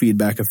facial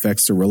feedback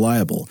effects are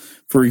reliable.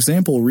 For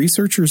example,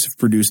 researchers have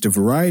produced a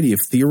variety of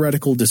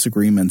theoretical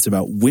disagreements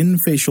about when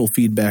facial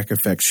feedback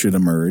effects should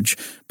emerge,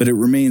 but it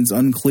remains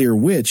unclear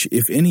which,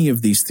 if any,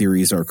 of these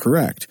theories are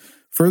correct.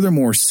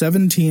 Furthermore,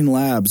 17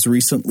 labs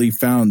recently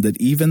found that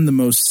even the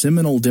most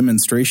seminal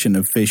demonstration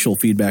of facial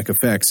feedback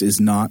effects is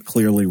not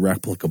clearly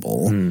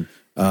replicable.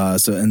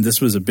 And this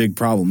was a big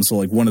problem.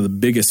 So one of the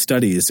biggest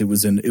studies, it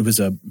was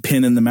a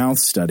pin in the mouth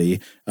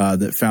study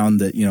that found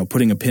that,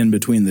 putting a pin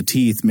between the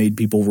teeth made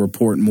people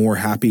report more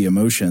happy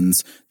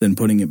emotions than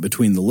putting it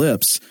between the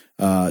lips.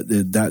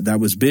 That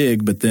was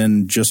big, but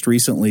then just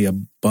recently a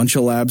bunch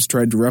of labs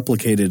tried to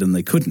replicate it and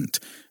they couldn't.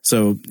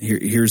 So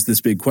here's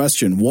this big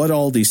question. What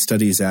all these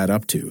studies add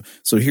up to?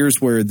 So here's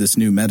where this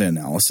new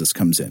meta-analysis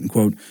comes in.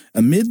 Quote,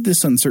 amid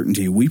this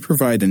uncertainty, we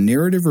provide a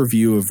narrative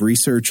review of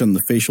research on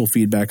the facial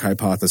feedback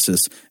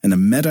hypothesis and a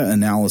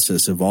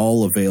meta-analysis of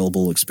all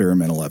available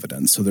experimental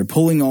evidence. So they're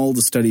pulling all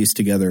the studies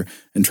together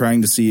and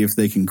trying to see if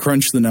they can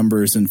crunch the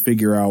numbers and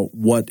figure out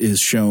what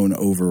is shown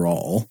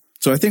overall.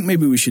 So I think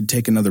maybe we should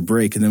take another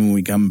break, and then when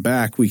we come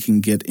back, we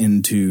can get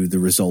into the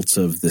results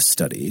of this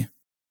study.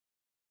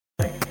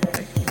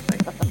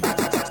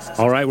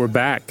 All right, we're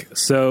back.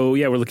 So,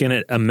 we're looking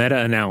at a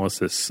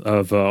meta-analysis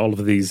of all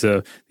of these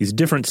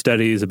different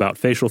studies about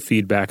facial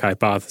feedback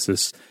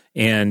hypothesis,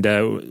 and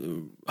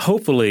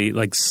hopefully,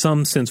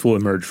 some sense will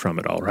emerge from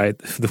it all. Right,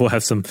 we'll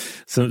have some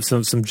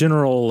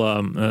general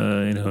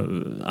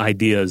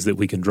ideas that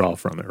we can draw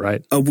from it.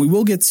 Right, we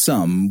will get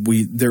some.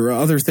 There are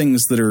other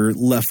things that are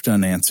left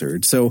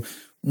unanswered. So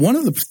one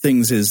of the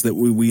things is that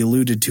we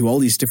alluded to all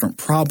these different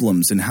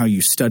problems in how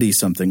you study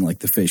something like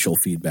the facial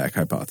feedback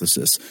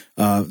hypothesis.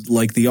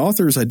 Like the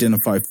authors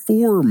identify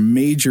 4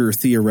 major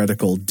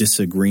theoretical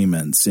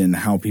disagreements in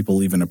how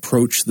people even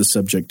approach the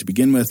subject to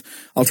begin with.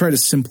 I'll try to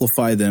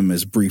simplify them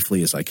as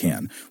briefly as I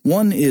can.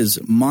 One is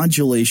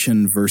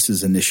modulation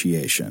versus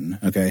initiation.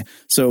 Okay,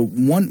 so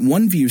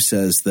one view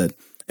says that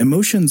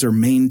emotions are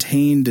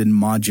maintained and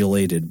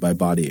modulated by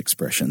body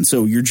expression.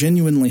 So you're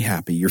genuinely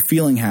happy, you're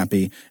feeling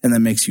happy, and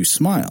that makes you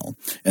smile.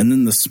 And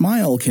then the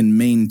smile can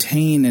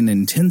maintain and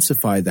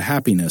intensify the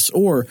happiness,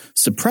 or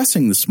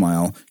suppressing the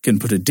smile can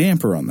put a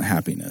damper on the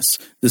happiness.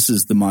 This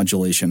is the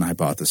modulation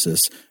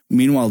hypothesis.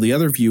 Meanwhile, the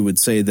other view would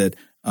say that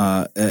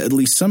at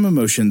least some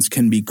emotions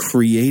can be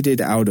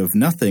created out of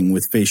nothing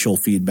with facial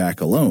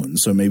feedback alone.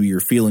 So maybe you're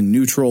feeling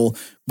neutral,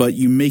 but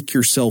you make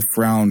yourself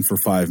frown for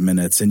 5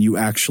 minutes and you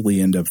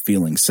actually end up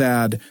feeling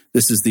sad.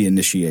 This is the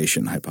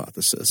initiation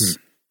hypothesis.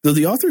 Though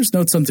the authors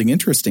note something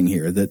interesting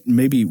here that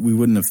maybe we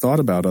wouldn't have thought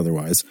about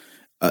otherwise.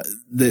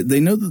 They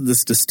know that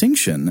this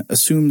distinction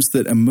assumes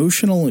that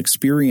emotional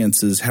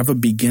experiences have a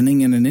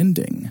beginning and an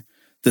ending,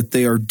 that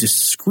they are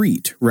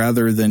discrete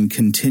rather than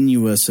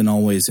continuous and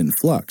always in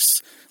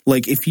flux.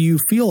 Like, if you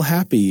feel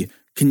happy,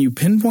 can you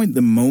pinpoint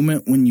the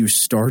moment when you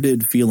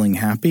started feeling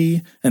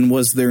happy? And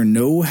was there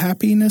no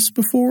happiness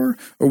before?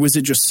 Or was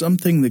it just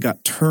something that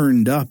got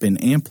turned up in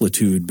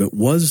amplitude but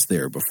was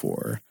there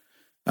before?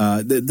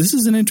 This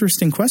is an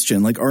interesting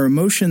question. Like, are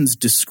emotions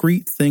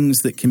discrete things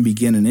that can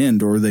begin and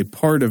end, or are they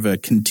part of a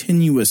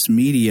continuous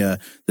media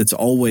that's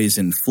always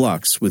in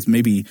flux with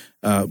maybe,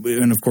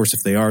 and of course if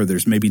they are,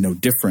 there's maybe no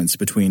difference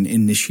between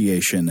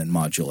initiation and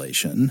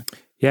modulation?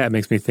 Yeah, it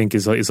makes me think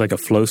is like a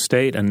flow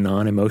state a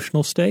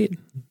non-emotional state?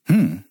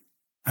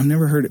 I've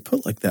never heard it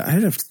put like that.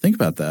 I'd have to think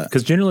about that.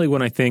 Because generally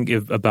when I think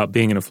about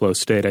being in a flow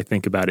state, I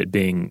think about it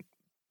being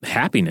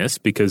happiness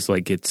because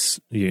like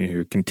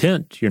you're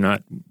content. You're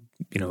not,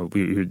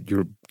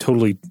 you're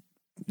totally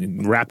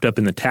wrapped up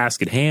in the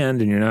task at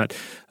hand and you're not,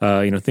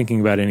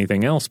 thinking about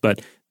anything else.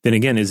 But then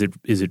again, is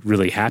it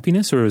really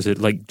happiness, or is it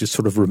like just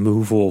sort of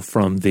removal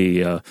from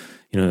the,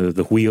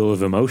 the wheel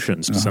of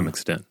emotions to some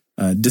extent?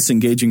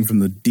 Disengaging from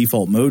the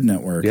default mode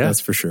network, that's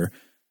for sure.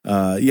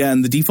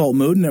 And the default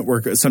mode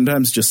network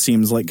sometimes just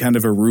seems like kind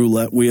of a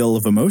roulette wheel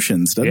of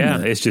emotions, doesn't it? Yeah,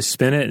 it's just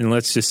spin it and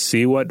let's just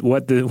see what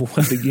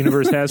the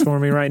universe has for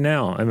me right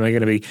now. Am I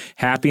going to be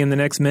happy in the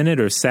next minute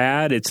or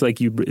sad? It's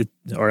like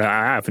or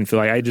I often feel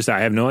like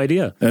I have no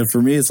idea. And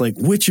for me, it's like,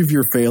 which of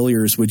your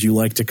failures would you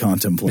like to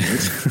contemplate?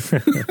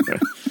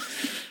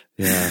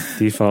 Yeah,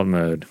 default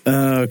mode.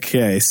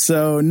 Okay,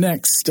 so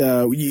next,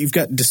 you've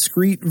got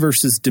discrete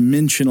versus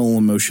dimensional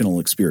emotional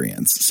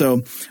experience.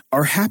 So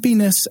are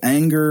happiness,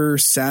 anger,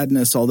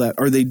 sadness, all that,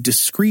 are they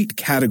discrete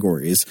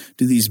categories?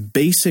 Do these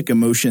basic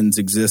emotions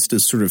exist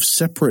as sort of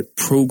separate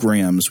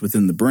programs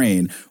within the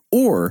brain?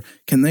 Or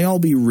can they all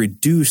be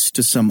reduced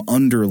to some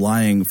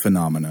underlying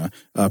phenomena,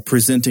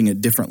 presenting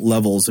at different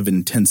levels of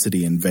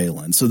intensity and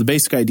valence? So the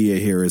basic idea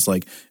here is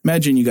like,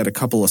 imagine you got a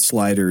couple of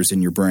sliders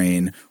in your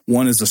brain.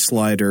 One is a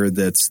slider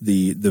that's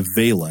the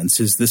valence.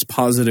 Is this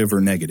positive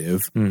or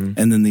negative? And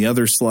then the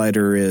other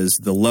slider is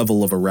the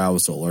level of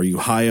arousal. Are you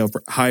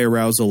high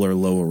arousal or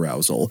low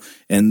arousal?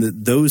 And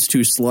those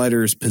two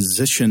sliders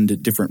positioned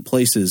at different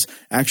places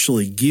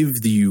actually give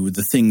you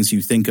the things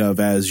you think of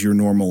as your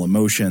normal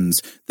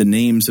emotions. The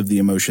names of the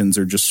emotions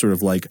are just sort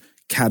of like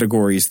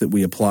categories that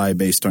we apply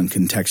based on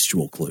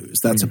contextual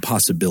clues. That's a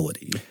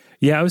possibility.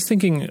 Yeah, I was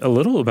thinking a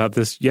little about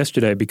this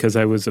yesterday because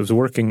I was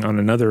working on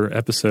another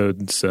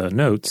episode's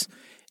notes,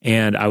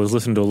 and I was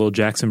listening to a little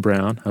Jackson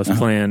Browne. I was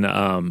playing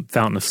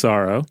Fountain of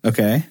Sorrow.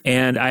 Okay.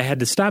 And I had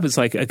to stop. It's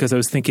like, because I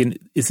was thinking,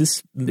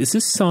 is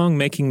this song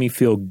making me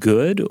feel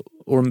good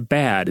or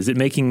bad? Is it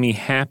making me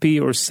happy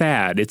or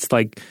sad? It's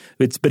like,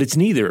 but it's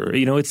neither.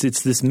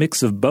 It's this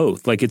mix of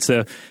both. Like, it's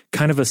a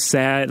kind of a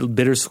sad,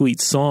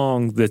 bittersweet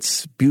song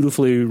that's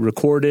beautifully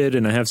recorded,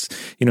 and I have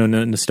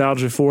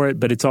nostalgia for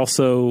it. But it's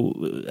also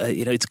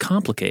it's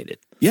complicated.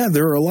 Yeah,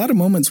 there are a lot of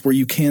moments where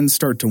you can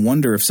start to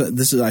wonder if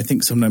this is, I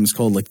think, sometimes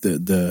called like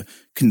the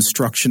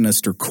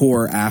constructionist or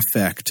core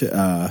affect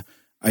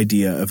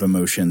idea of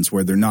emotions,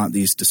 where they're not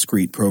these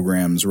discrete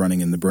programs running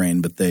in the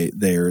brain, but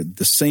they're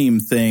the same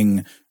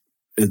thing.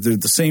 They're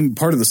the same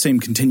part of the same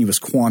continuous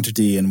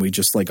quantity, and we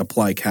just like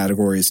apply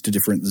categories to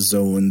different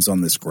zones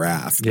on this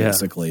graph,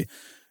 basically.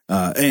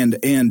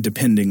 And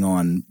depending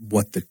on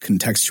what the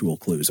contextual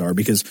clues are,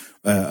 because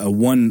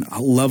one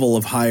level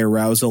of high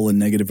arousal and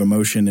negative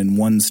emotion in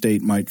one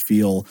state might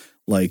feel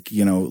like,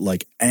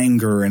 like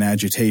anger and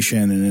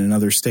agitation, and in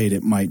another state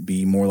it might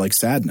be more like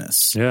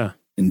sadness,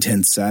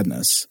 intense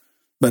sadness.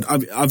 But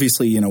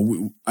obviously,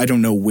 I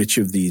don't know which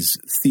of these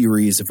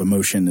theories of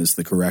emotion is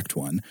the correct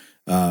one.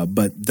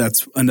 But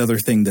that's another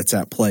thing that's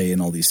at play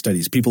in all these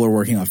studies. People are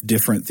working off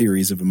different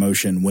theories of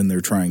emotion when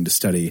they're trying to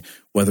study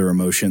whether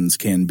emotions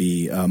can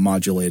be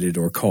modulated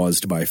or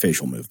caused by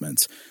facial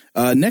movements.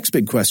 Next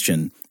big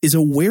question, is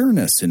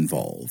awareness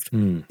involved?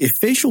 If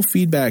facial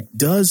feedback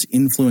does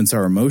influence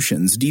our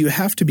emotions, do you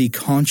have to be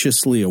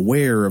consciously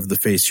aware of the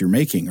face you're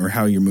making or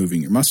how you're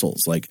moving your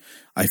muscles? Like,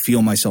 I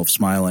feel myself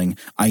smiling.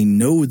 I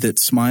know that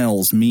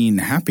smiles mean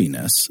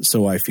happiness,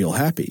 so I feel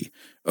happy.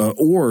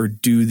 Or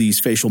do these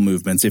facial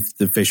movements, if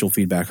the facial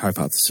feedback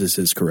hypothesis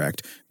is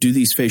correct, do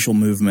these facial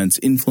movements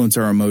influence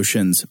our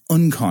emotions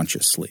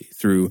unconsciously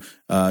through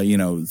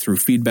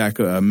feedback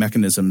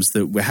mechanisms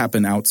that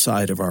happen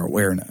outside of our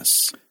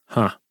awareness?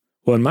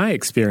 Well, in my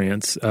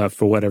experience,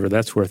 for whatever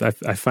that's worth,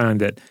 I find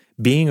that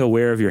being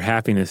aware of your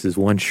happiness is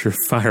one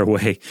surefire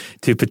way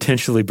to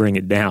potentially bring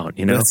it down.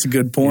 That's a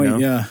good point.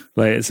 Yeah.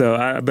 But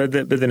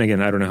then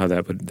again, I don't know how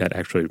that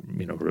actually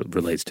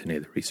relates to any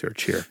of the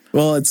research here.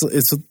 Well,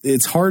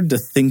 it's hard to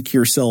think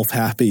yourself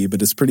happy,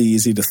 but it's pretty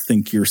easy to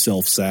think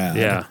yourself sad.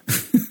 Yeah.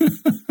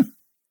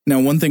 Now,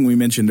 one thing we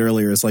mentioned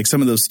earlier is like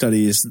some of those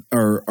studies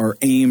are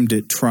aimed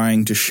at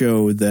trying to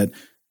show that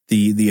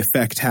the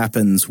effect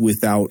happens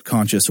without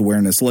conscious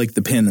awareness, like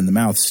the pin in the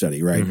mouth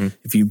study, right? Mm-hmm.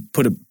 If you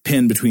put a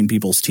pin between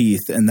people's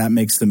teeth and that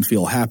makes them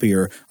feel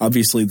happier,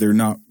 obviously they're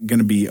not going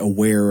to be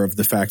aware of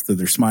the fact that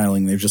they're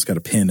smiling. They've just got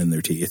a pin in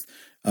their teeth.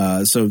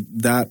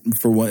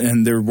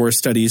 And there were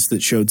studies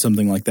that showed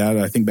something like that,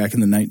 I think back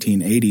in the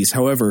 1980s.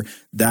 However,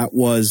 that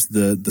was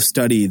the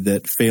study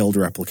that failed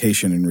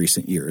replication in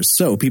recent years.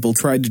 So people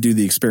tried to do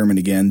the experiment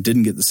again,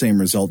 didn't get the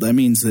same result. That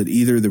means that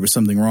either there was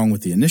something wrong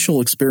with the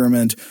initial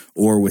experiment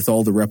or with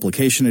all the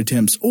replication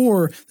attempts,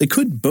 or they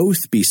could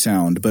both be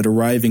sound, but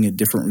arriving at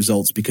different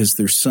results because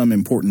there's some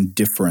important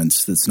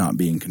difference that's not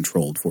being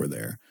controlled for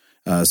there.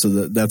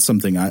 So that's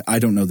something I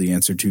don't know the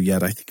answer to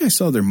yet. I think I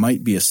saw there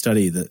might be a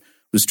study that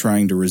was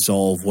trying to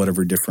resolve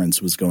whatever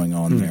difference was going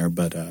on there,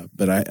 but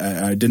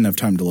I didn't have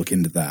time to look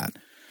into that.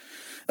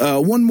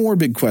 One more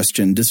big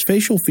question. Does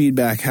facial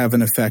feedback have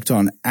an effect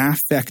on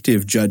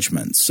affective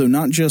judgments? So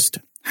not just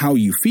how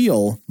you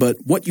feel, but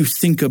what you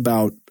think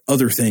about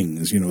other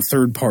things,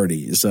 third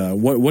parties.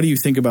 What do you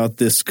think about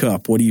this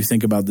cup? What do you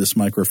think about this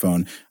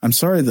microphone? I'm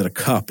sorry that a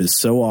cup is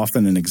so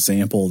often an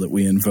example that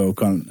we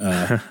invoke on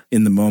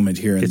in the moment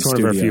here in the studio.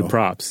 It's one of our few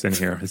props in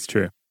here. It's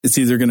true. It's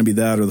either going to be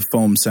that or the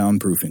foam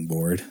soundproofing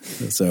board.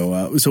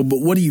 But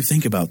what do you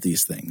think about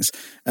these things?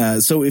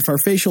 So if our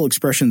facial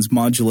expressions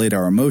modulate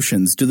our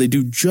emotions, do they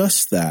do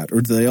just that? Or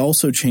do they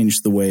also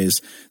change the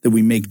ways that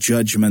we make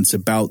judgments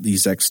about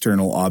these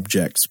external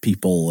objects,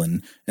 people,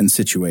 and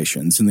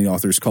situations? And the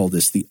authors call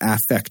this the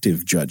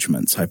affective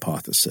judgments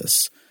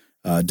hypothesis.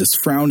 Does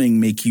frowning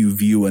make you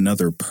view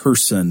another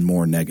person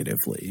more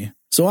negatively?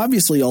 So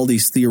obviously all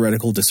these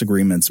theoretical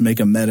disagreements make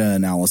a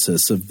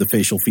meta-analysis of the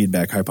facial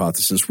feedback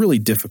hypothesis really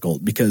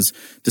difficult because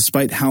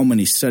despite how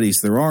many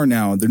studies there are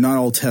now, they're not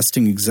all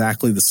testing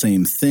exactly the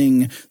same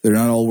thing. They're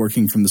not all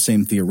working from the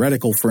same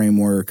theoretical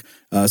framework.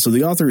 So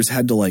the authors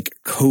had to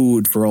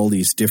code for all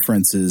these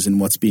differences in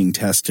what's being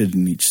tested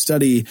in each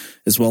study,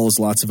 as well as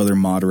lots of other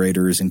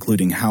moderators,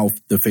 including how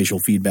the facial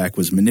feedback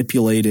was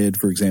manipulated.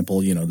 For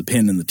example, the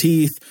pin in the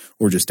teeth,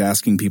 or just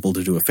asking people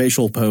to do a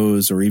facial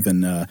pose, or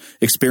even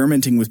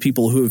experimenting with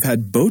people who have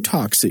had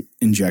Botox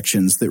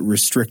injections that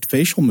restrict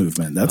facial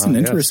movement. That's an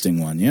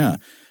interesting one, yeah.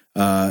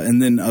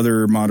 And then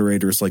other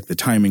moderators like the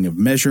timing of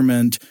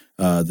measurement,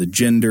 the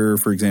gender,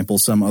 for example.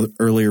 Some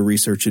earlier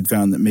research had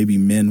found that maybe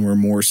men were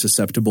more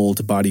susceptible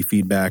to body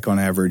feedback on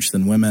average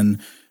than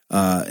women,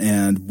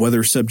 and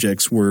whether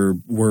subjects were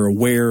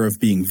aware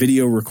of being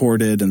video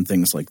recorded and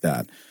things like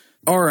that.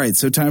 All right,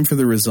 so time for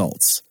the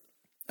results.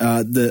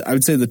 I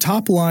would say the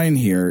top line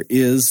here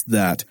is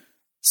that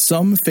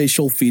some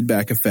facial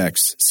feedback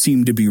effects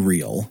seem to be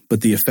real, but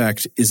the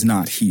effect is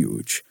not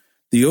huge.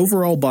 The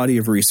overall body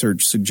of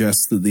research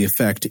suggests that the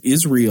effect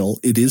is real,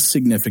 it is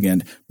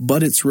significant,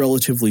 but it's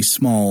relatively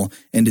small,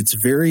 and it's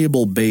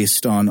variable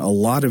based on a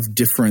lot of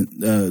different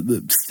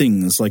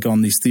things, like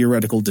on these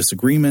theoretical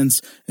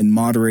disagreements and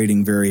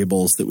moderating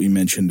variables that we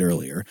mentioned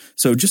earlier.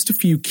 So just a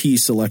few key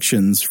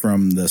selections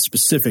from the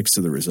specifics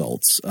of the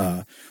results.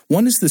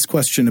 One is this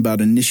question about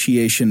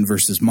initiation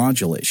versus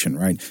modulation,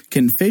 right?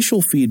 Can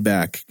facial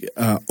feedback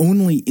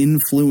only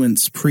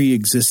influence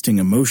pre-existing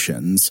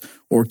emotions,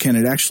 or can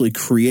it actually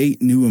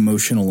create new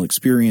emotional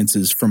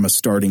experiences from a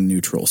starting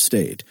neutral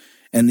state?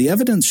 And the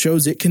evidence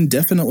shows it can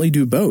definitely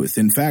do both.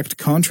 In fact,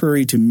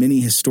 contrary to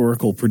many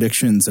historical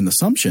predictions and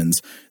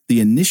assumptions,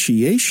 the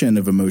initiation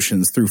of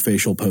emotions through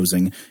facial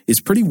posing is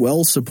pretty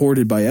well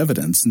supported by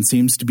evidence and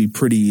seems to be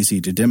pretty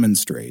easy to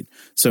demonstrate.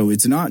 So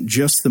it's not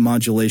just the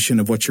modulation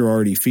of what you're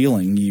already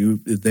feeling.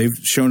 They've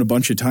shown a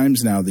bunch of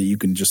times now that you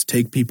can just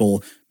take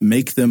people,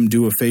 make them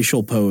do a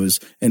facial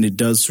pose, and it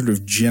does sort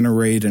of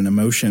generate an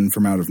emotion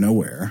from out of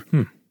nowhere.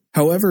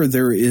 However,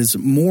 there is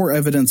more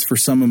evidence for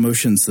some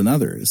emotions than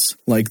others.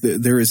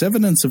 There is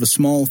evidence of a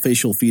small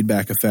facial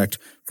feedback effect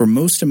for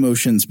most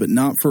emotions, but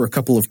not for a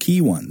couple of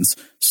key ones,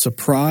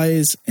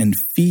 surprise and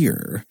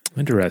fear.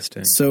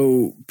 Interesting.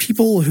 So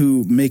people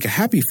who make a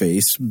happy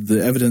face,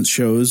 the evidence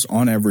shows,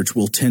 on average,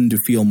 will tend to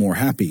feel more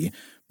happy.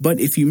 But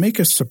if you make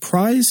a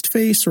surprised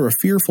face or a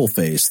fearful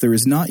face, there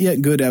is not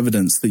yet good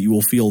evidence that you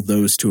will feel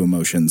those two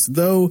emotions,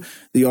 though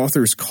the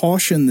authors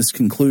caution this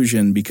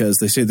conclusion because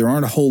they say there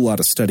aren't a whole lot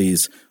of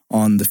studies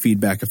on the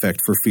feedback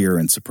effect for fear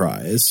and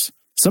surprise.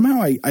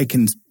 Somehow I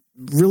can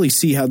really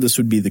see how this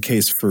would be the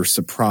case for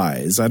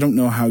surprise. I don't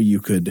know how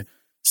you could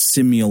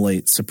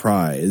simulate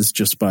surprise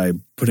just by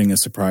putting a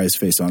surprise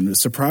face on.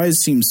 Surprise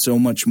seems so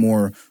much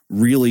more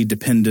really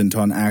dependent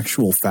on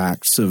actual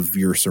facts of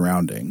your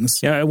surroundings.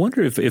 Yeah, I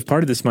wonder if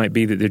part of this might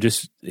be that they're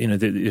just,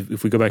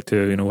 if we go back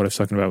to, what I was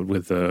talking about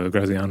with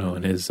Graziano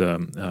and his,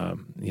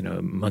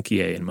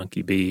 monkey A and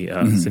monkey B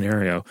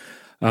scenario,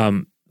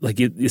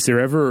 is there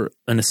ever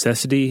a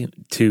necessity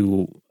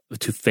to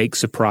fake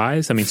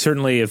surprise? I mean,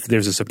 certainly if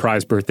there's a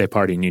surprise birthday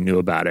party and you knew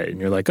about it and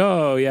you're like,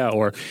 oh, yeah,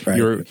 or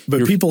right.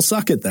 But people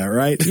suck at that,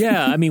 right?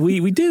 Yeah, I mean,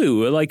 we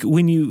do. Like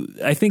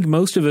I think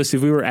most of us,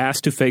 if we were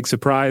asked to fake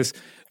surprise,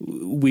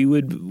 we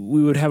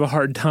would have a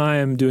hard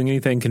time doing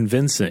anything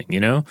convincing,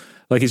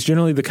 Like it's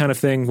generally the kind of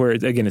thing where,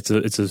 again, it's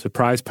a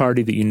surprise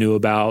party that you knew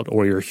about,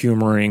 or you're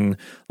humoring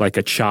like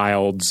a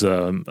child's,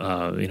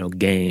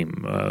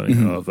 game,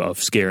 of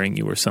scaring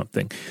you or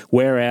something.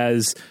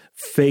 Whereas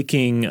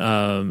faking,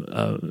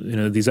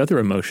 these other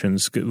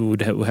emotions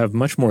would have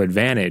much more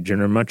advantage and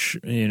are much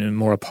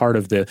more a part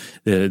of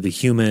the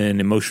human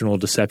emotional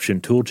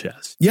deception tool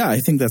chest. Yeah, I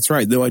think that's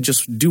right. Though I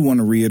just do want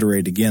to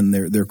reiterate again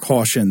their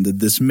caution that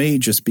this may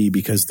just be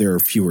because there are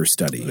fewer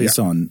studies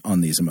on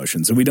these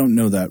emotions, and we don't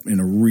know that in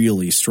a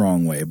really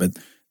strong way. But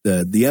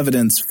the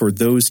evidence for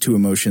those two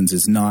emotions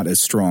is not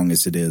as strong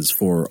as it is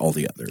for all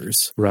the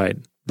others. Right.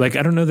 Like,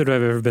 I don't know that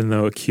I've ever been,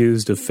 though,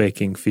 accused of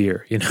faking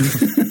fear,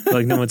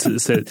 Like, no one's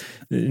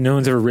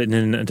ever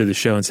written into the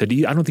show and said,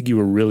 I don't think you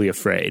were really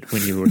afraid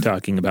when you were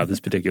talking about this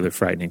particular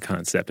frightening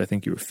concept. I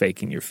think you were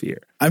faking your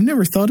fear. I've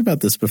never thought about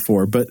this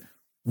before, but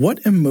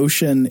what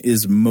emotion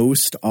is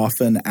most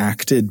often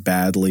acted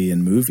badly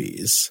in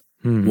movies?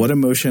 What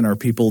emotion are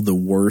people the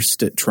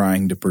worst at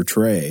trying to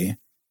portray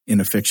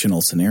in a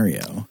fictional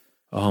scenario?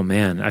 Oh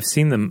man, I've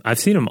seen them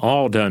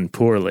all done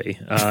poorly,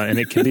 and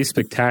it can be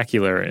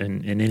spectacular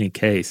in any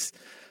case.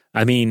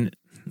 I mean,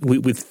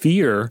 with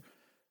fear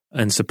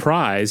and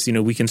surprise,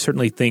 we can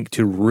certainly think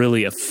to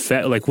really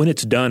affect, like when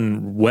it's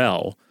done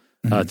well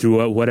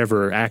through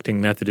whatever acting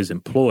method is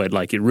employed,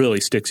 like it really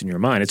sticks in your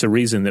mind. It's a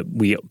reason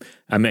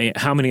that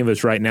how many of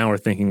us right now are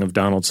thinking of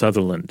Donald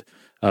Sutherland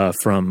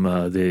from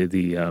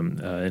the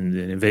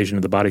Invasion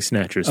of the Body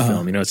Snatchers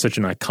film? It's such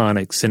an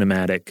iconic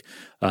cinematic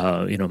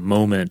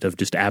moment of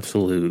just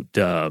absolute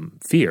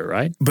fear,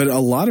 right? But a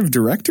lot of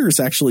directors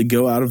actually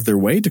go out of their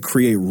way to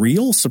create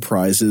real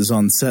surprises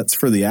on sets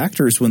for the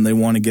actors when they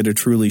want to get a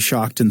truly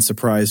shocked and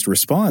surprised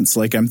response.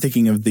 Like I'm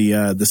thinking of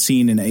the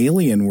scene in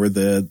Alien where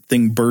the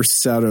thing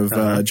bursts out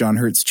of John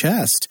Hurt's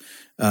chest.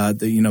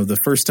 The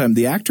first time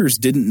the actors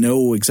didn't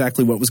know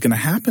exactly what was going to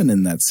happen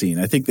in that scene.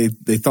 I think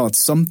they thought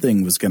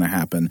something was going to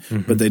happen,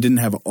 but they didn't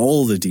have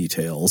all the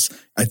details.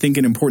 I think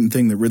an important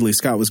thing that Ridley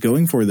Scott was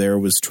going for there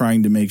was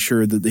trying to make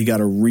sure that they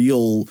got a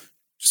real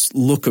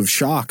look of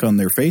shock on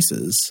their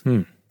faces.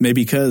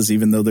 Maybe because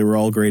even though they were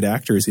all great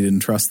actors, he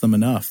didn't trust them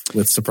enough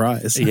with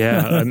surprise.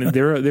 Yeah, I mean,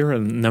 there are a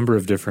number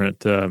of different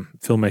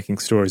filmmaking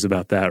stories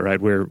about that,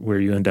 right? Where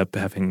you end up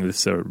having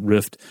this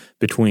rift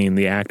between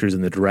the actors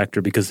and the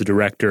director because the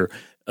director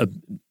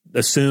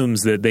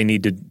assumes that they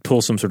need to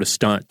pull some sort of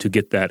stunt to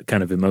get that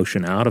kind of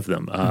emotion out of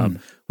them.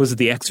 Was it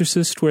The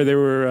Exorcist where there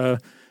were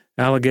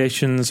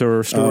allegations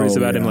or stories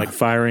about him like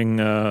firing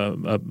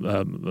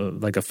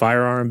like a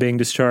firearm being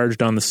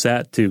discharged on the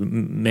set to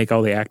make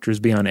all the actors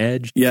be on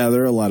edge? Yeah,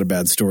 there are a lot of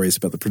bad stories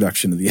about the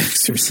production of The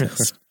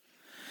Exorcist.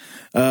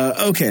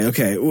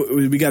 Okay.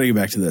 We got to get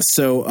back to this.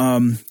 So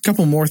a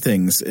couple more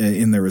things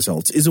in the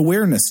results. Is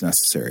awareness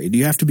necessary? Do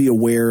you have to be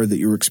aware that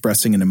you're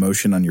expressing an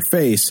emotion on your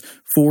face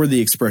for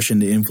the expression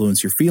to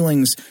influence your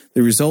feelings?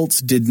 The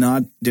results did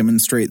not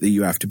demonstrate that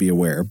you have to be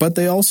aware, but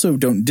they also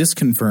don't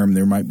disconfirm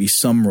there might be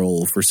some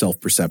role for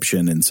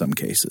self-perception in some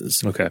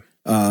cases. Okay.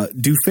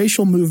 Do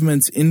facial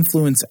movements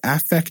influence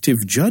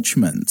affective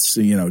judgments,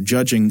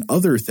 judging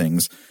other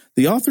things?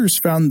 The authors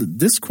found that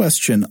this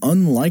question,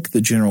 unlike the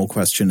general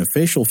question of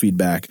facial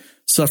feedback,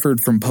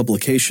 suffered from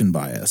publication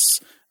bias.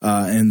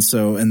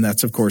 And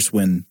that's, of course,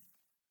 when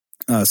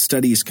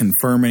studies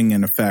confirming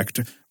an effect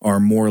are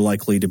more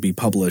likely to be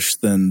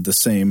published than the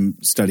same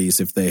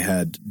studies if they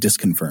had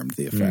disconfirmed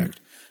the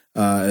effect.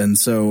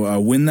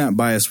 When that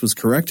bias was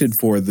corrected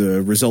for,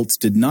 the results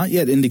did not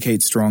yet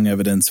indicate strong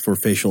evidence for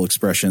facial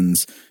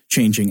expressions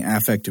changing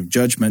affective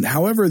judgment.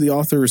 However, the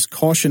authors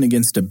caution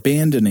against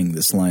abandoning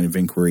this line of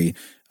inquiry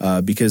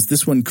because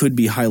this one could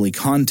be highly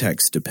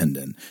context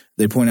dependent.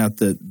 They point out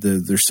that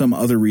there's some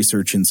other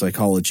research in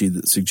psychology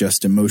that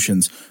suggests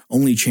emotions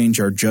only change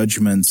our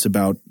judgments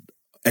about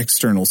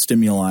external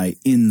stimuli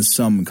in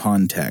some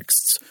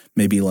contexts,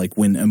 maybe like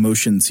when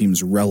emotion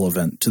seems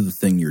relevant to the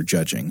thing you're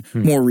judging.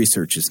 More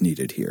research is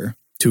needed here,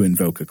 to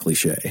invoke a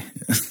cliche.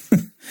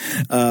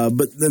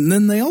 But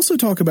then they also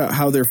talk about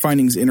how their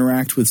findings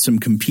interact with some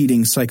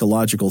competing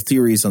psychological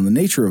theories on the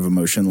nature of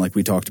emotion, like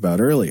we talked about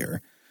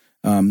earlier.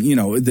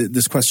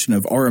 This question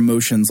of, are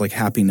emotions like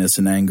happiness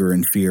and anger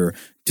and fear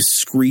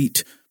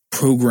discrete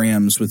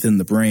programs within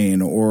the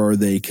brain, or are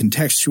they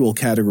contextual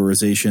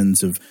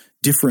categorizations of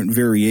different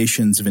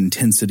variations of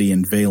intensity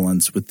and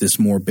valence with this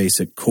more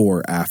basic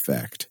core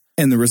affect?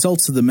 And the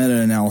results of the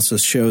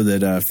meta-analysis show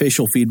that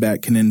facial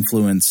feedback can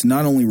influence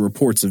not only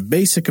reports of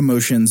basic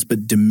emotions,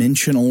 but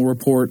dimensional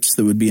reports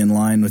that would be in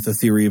line with a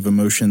theory of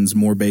emotions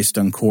more based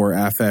on core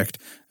affect.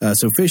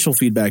 So facial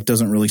feedback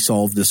doesn't really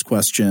solve this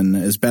question.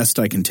 As best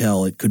I can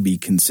tell, it could be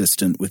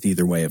consistent with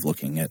either way of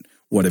looking at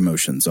what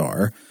emotions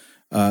are.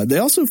 They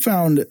also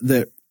found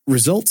that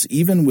results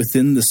even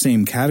within the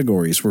same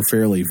categories were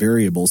fairly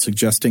variable,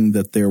 suggesting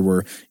that there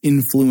were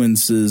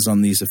influences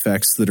on these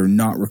effects that are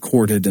not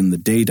recorded in the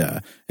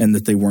data and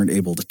that they weren't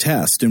able to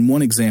test. And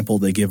one example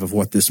they give of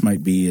what this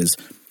might be is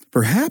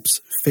perhaps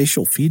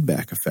facial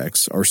feedback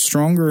effects are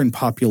stronger in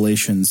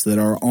populations that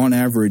are on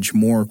average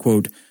more,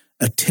 quote,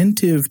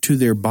 attentive to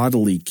their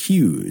bodily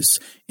cues,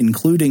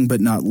 including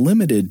but not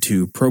limited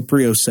to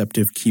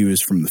proprioceptive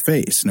cues from the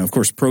face. Now, of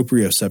course,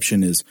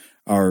 proprioception is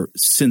our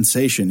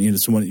sensation.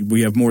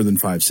 We have more than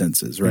 5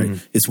 senses, right?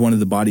 Mm-hmm. It's one of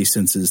the body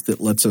senses that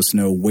lets us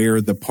know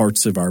where the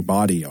parts of our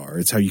body are.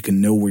 It's how you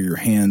can know where your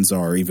hands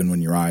are even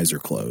when your eyes are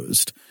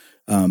closed.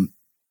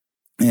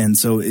 And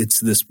so it's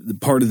this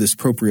part of this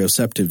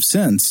proprioceptive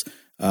sense.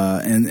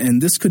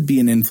 And this could be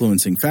an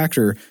influencing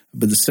factor,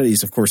 but the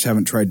studies, of course,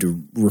 haven't tried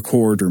to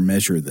record or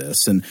measure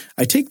this. And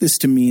I take this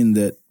to mean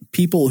that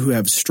people who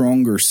have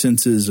stronger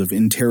senses of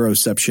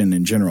interoception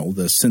in general,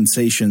 the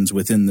sensations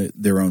within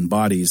their own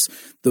bodies,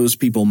 those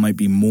people might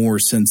be more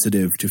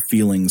sensitive to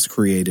feelings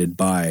created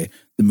by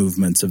the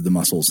movements of the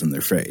muscles in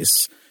their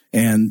face.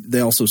 And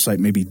they also cite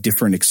maybe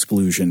different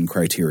exclusion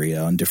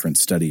criteria on different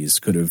studies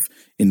could have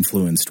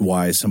influenced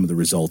why some of the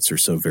results are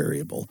so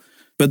variable.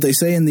 But they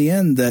say in the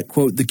end that,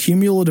 quote, the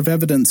cumulative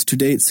evidence to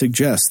date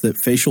suggests that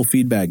facial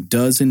feedback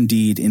does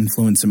indeed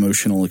influence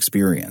emotional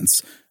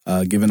experience,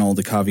 given all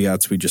the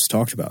caveats we just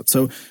talked about.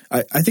 So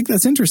I think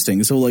that's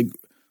interesting. So,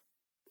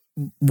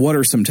 what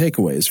are some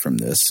takeaways from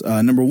this?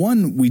 Number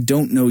one, we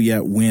don't know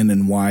yet when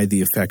and why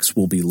the effects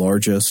will be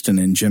largest, and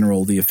in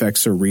general, the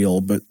effects are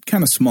real, but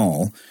kind of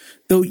small.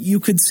 Though you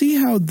could see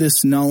how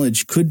this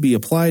knowledge could be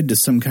applied to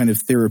some kind of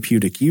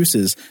therapeutic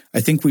uses, I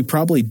think we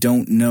probably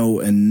don't know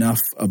enough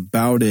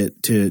about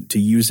it to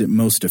use it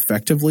most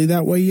effectively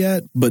that way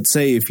yet. But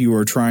say if you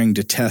were trying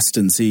to test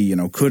and see,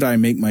 could I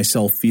make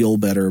myself feel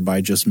better by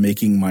just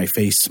making my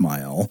face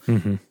smile?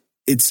 Mm-hmm.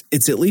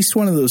 It's at least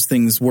one of those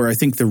things where I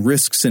think the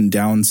risks and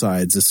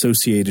downsides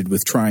associated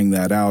with trying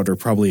that out are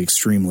probably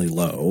extremely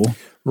low.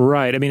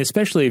 Right. I mean,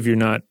 especially if you're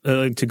not,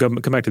 to come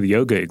back to the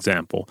yoga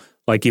example,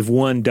 like if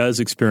one does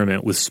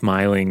experiment with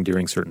smiling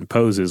during certain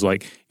poses,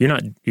 like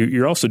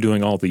you're also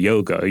doing all the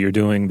yoga. You're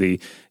doing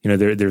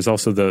there's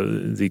also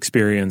the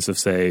experience of,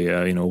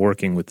 say,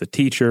 working with the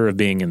teacher, of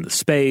being in the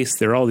space.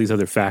 There are all these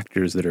other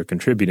factors that are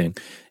contributing,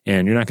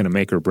 and you're not going to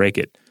make or break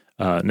it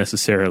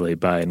necessarily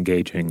by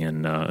engaging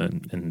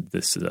in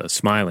this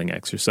smiling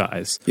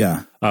exercise.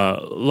 Yeah.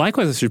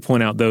 Likewise, I should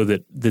point out, though,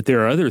 that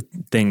there are other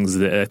things,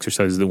 the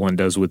exercises that one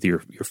does with your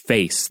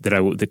face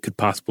that could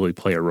possibly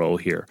play a role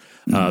here.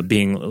 Mm-hmm.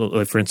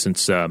 Being, for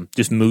instance,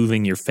 just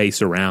moving your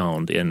face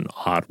around in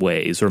odd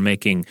ways, or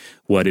making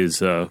what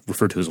is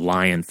referred to as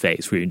lion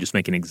face, where you just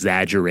make an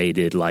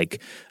exaggerated,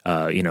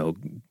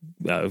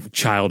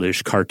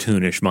 childish,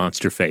 cartoonish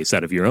monster face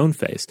out of your own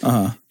face.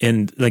 Uh-huh.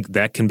 And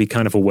that can be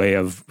kind of a way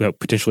of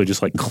potentially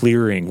just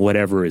clearing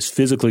whatever is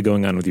physically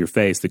going on with your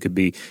face that could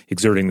be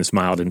exerting this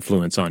mild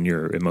influence on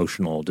your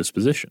emotional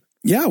disposition.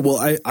 Yeah,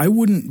 well, I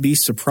wouldn't be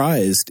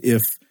surprised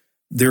if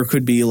there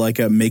could be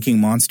a making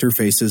monster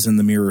faces in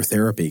the mirror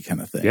therapy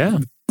kind of thing. Yeah.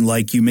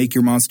 Like you make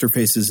your monster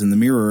faces in the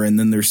mirror, and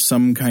then there's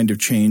some kind of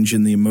change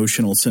in the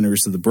emotional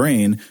centers of the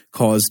brain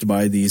caused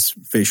by these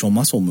facial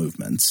muscle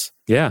movements.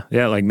 Yeah.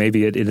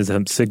 Maybe it is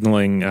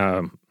signaling.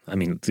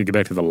 To get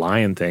back to the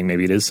lion thing,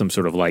 maybe it is some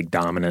sort of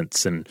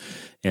dominance and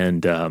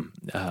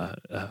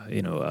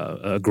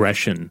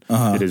aggression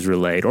that is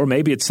relayed, or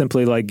maybe it's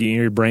simply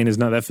your brain is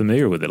not that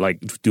familiar with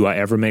it. Do I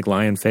ever make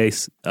lion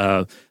face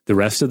the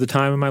rest of the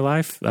time in my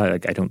life? I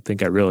don't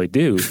think I really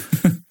do.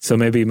 So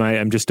maybe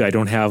I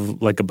don't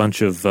have a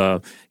bunch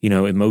of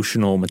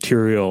emotional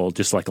material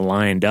just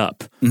lined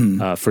up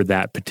for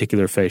that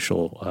particular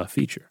facial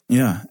feature.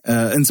 Yeah,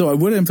 and so I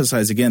would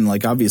emphasize again,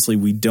 obviously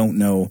we don't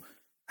know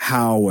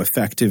how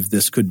effective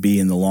this could be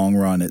in the long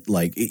run.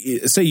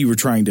 Say you were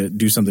trying to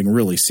do something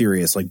really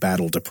serious like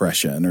battle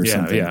depression or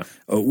something. Yeah.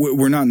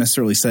 We're not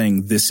necessarily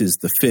saying this is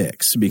the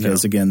fix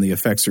because, again, the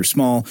effects are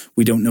small.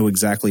 We don't know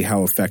exactly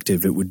how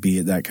effective it would be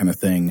at that kind of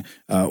thing,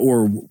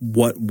 or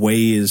what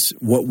ways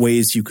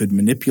you could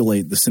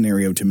manipulate the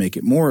scenario to make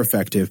it more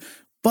effective.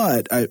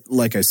 But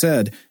like I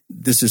said,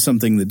 this is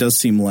something that does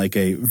seem like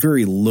a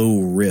very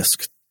low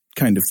risk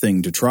kind of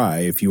thing to try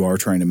if you are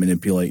trying to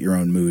manipulate your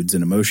own moods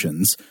and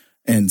emotions.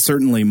 and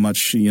certainly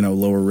much,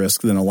 lower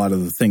risk than a lot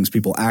of the things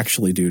people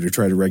actually do to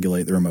try to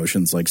regulate their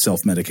emotions, like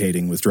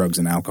self-medicating with drugs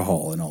and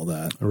alcohol and all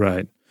that.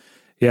 Right.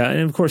 Yeah,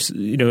 and of course,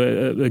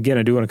 again,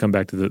 I do want to come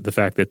back to the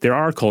fact that there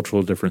are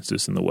cultural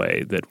differences in the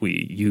way that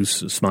we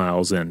use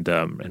smiles and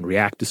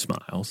react to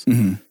smiles.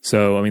 Mm-hmm.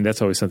 So, I mean,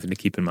 that's always something to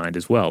keep in mind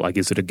as well. Like,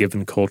 is it a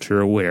given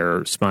culture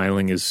where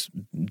smiling is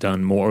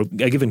done more,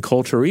 a given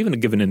culture or even a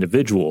given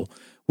individual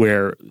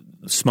where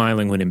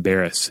smiling when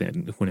embarrassed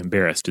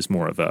is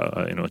more of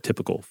a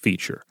typical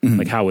feature? Mm-hmm.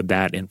 Like, how would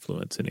that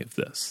influence any of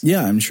this?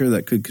 Yeah, I'm sure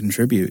that could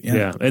contribute.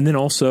 Yeah, and then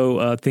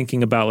also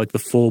thinking about like the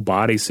full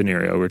body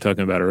scenario we were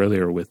talking about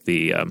earlier with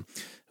the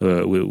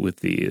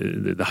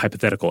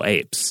hypothetical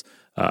apes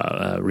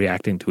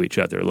reacting to each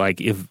other.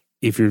 Like if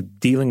you're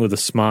dealing with a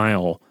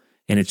smile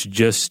and it's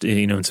just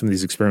in some of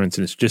these experiments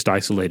and it's just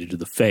isolated to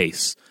the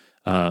face.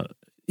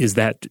 Is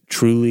that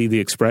truly the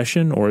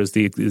expression, or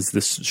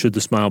should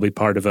the smile be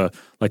part of a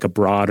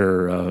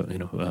broader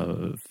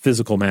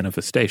physical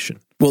manifestation?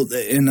 Well,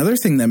 another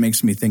thing that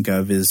makes me think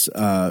of is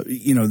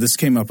this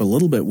came up a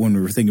little bit when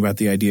we were thinking about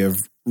the idea of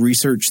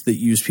research that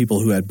used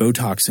people who had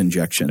Botox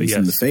injections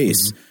in the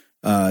face.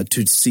 Mm-hmm.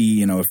 To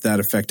see, if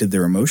that affected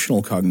their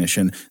emotional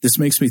cognition. This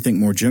makes me think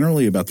more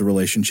generally about the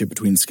relationship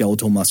between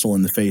skeletal muscle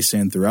in the face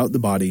and throughout the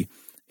body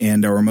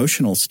and our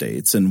emotional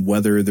states, and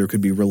whether there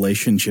could be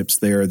relationships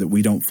there that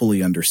we don't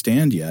fully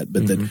understand yet,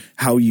 but that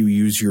how you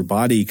use your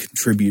body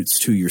contributes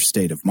to your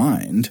state of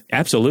mind.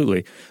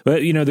 Absolutely.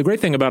 But, the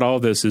great thing about all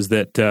of this is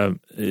that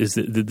this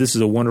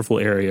is a wonderful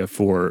area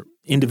for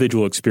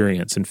individual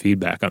experience and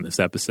feedback on this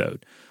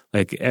episode.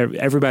 Like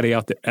everybody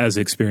out there has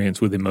experience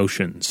with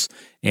emotions.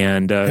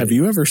 And have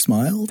you ever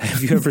smiled?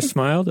 Have you ever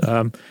smiled?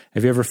 Have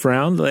you ever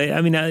frowned?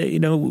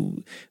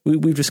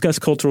 We've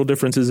discussed cultural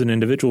differences and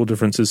individual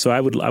differences. So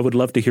I would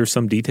love to hear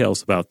some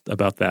details about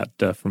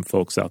that from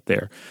folks out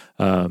there.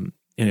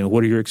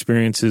 What are your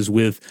experiences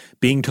with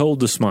being told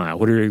to smile?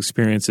 What are your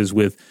experiences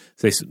with,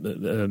 say,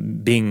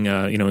 being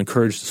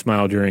encouraged to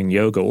smile during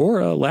yoga,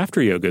 or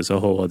laughter yoga is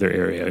a whole other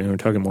area. We're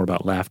talking more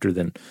about laughter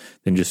than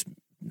just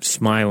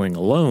smiling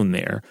alone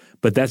there,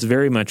 but that's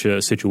very much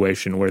a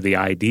situation where the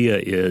idea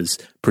is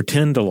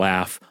pretend to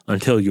laugh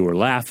until you are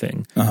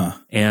laughing. Uh-huh.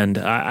 And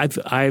I've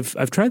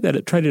tried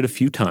it a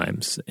few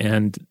times,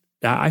 and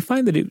I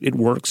find that it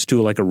works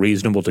to like a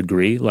reasonable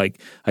degree.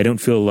 Like, I don't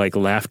feel like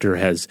laughter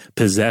has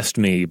possessed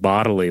me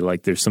bodily,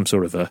 like there's some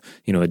sort of a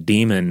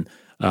demon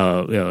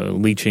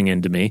leeching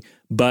into me.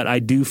 But I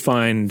do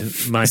find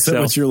myself. Is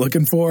that what you're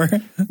looking for?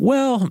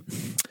 Well,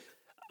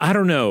 I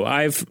don't know.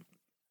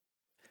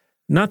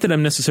 Not that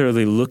I'm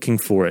necessarily looking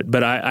for it,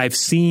 but I've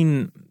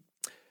seen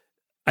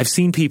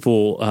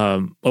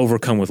people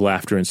overcome with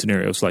laughter in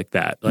scenarios like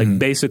that. Like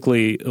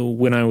basically,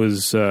 when I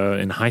was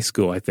in high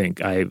school, I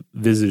think I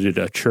visited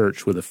a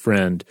church with a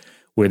friend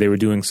where they were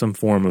doing some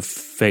form of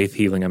faith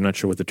healing. I'm not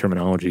sure what the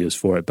terminology is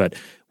for it, but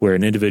where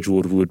an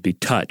individual would be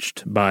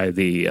touched by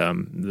the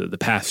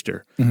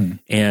pastor,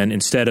 and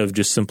instead of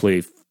just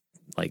simply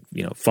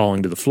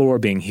falling to the floor,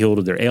 being healed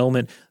of their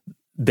ailment,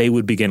 they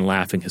would begin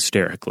laughing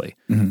hysterically.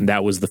 Mm-hmm.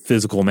 That was the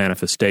physical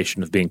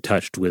manifestation of being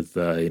touched with,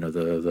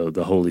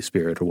 the Holy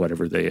Spirit, or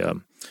whatever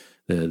the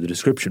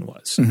description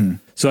was. Mm-hmm.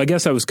 So I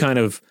guess I was kind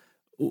of,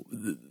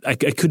 I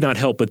could not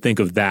help but think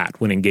of that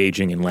when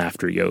engaging in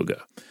laughter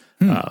yoga.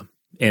 So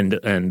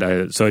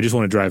I just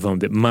want to drive home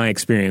that my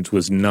experience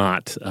was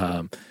not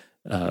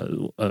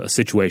a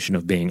situation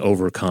of being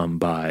overcome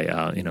by,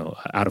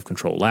 out of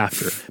control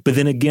laughter. But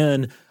then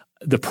again,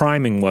 the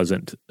priming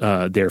wasn't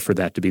there for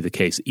that to be the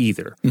case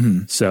either.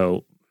 Mm-hmm.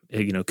 So,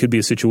 could be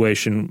a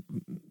situation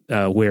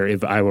where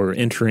if I were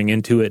entering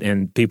into it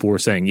and people were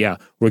saying, yeah,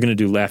 we're going to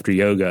do laughter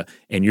yoga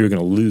and you're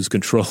going to lose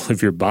control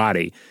of your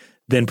body,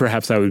 then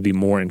perhaps I would be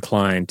more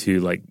inclined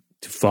to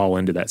fall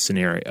into that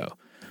scenario.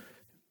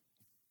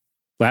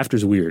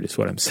 Laughter's weird is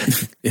what I'm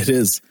saying. It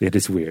is. It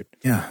is weird.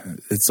 Yeah.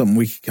 It's something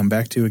we could come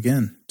back to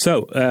again.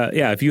 So,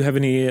 if you have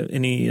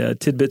any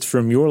tidbits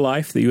from your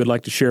life that you would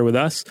like to share with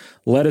us,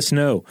 let us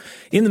know.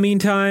 In the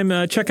meantime,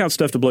 check out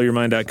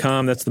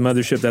StuffToBlowYourMind.com. That's the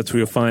mothership. That's where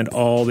you'll find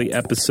all the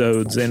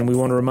episodes. And we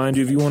want to remind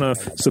you, if you want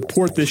to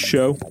support this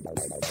show,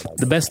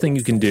 the best thing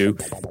you can do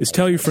is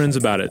tell your friends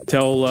about it.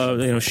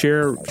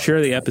 Share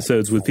the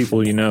episodes with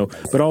people you know,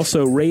 but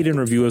also rate and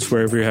review us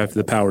wherever you have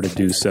the power to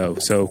do so.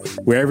 So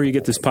wherever you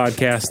get this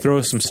podcast, throw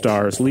us some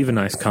stars, leave a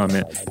nice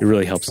comment. It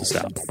really helps us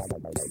out.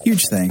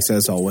 Huge thanks,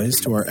 as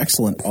always, to our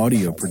excellent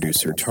audio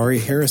producer, Tari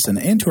Harrison,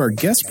 and to our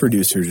guest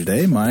producer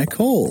today, Maya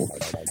Cole.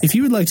 If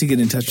you would like to get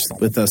in touch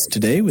with us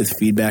today with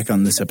feedback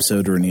on this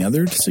episode or any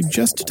other, to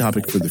suggest a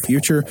topic for the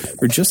future,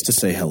 or just to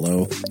say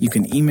hello, you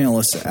can email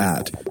us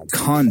at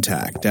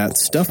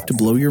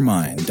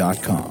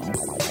contact@stufftoblowyourmind.com.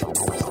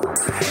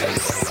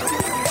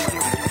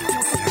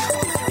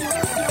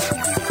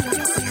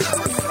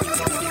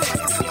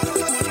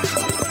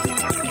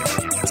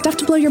 Stuff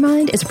to Blow Your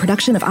Mind is a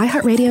production of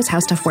iHeartRadio's How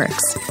Stuff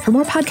Works. For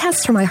more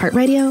podcasts from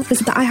iHeartRadio,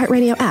 visit the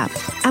iHeartRadio app,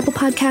 Apple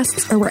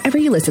Podcasts, or wherever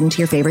you listen to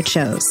your favorite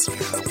shows.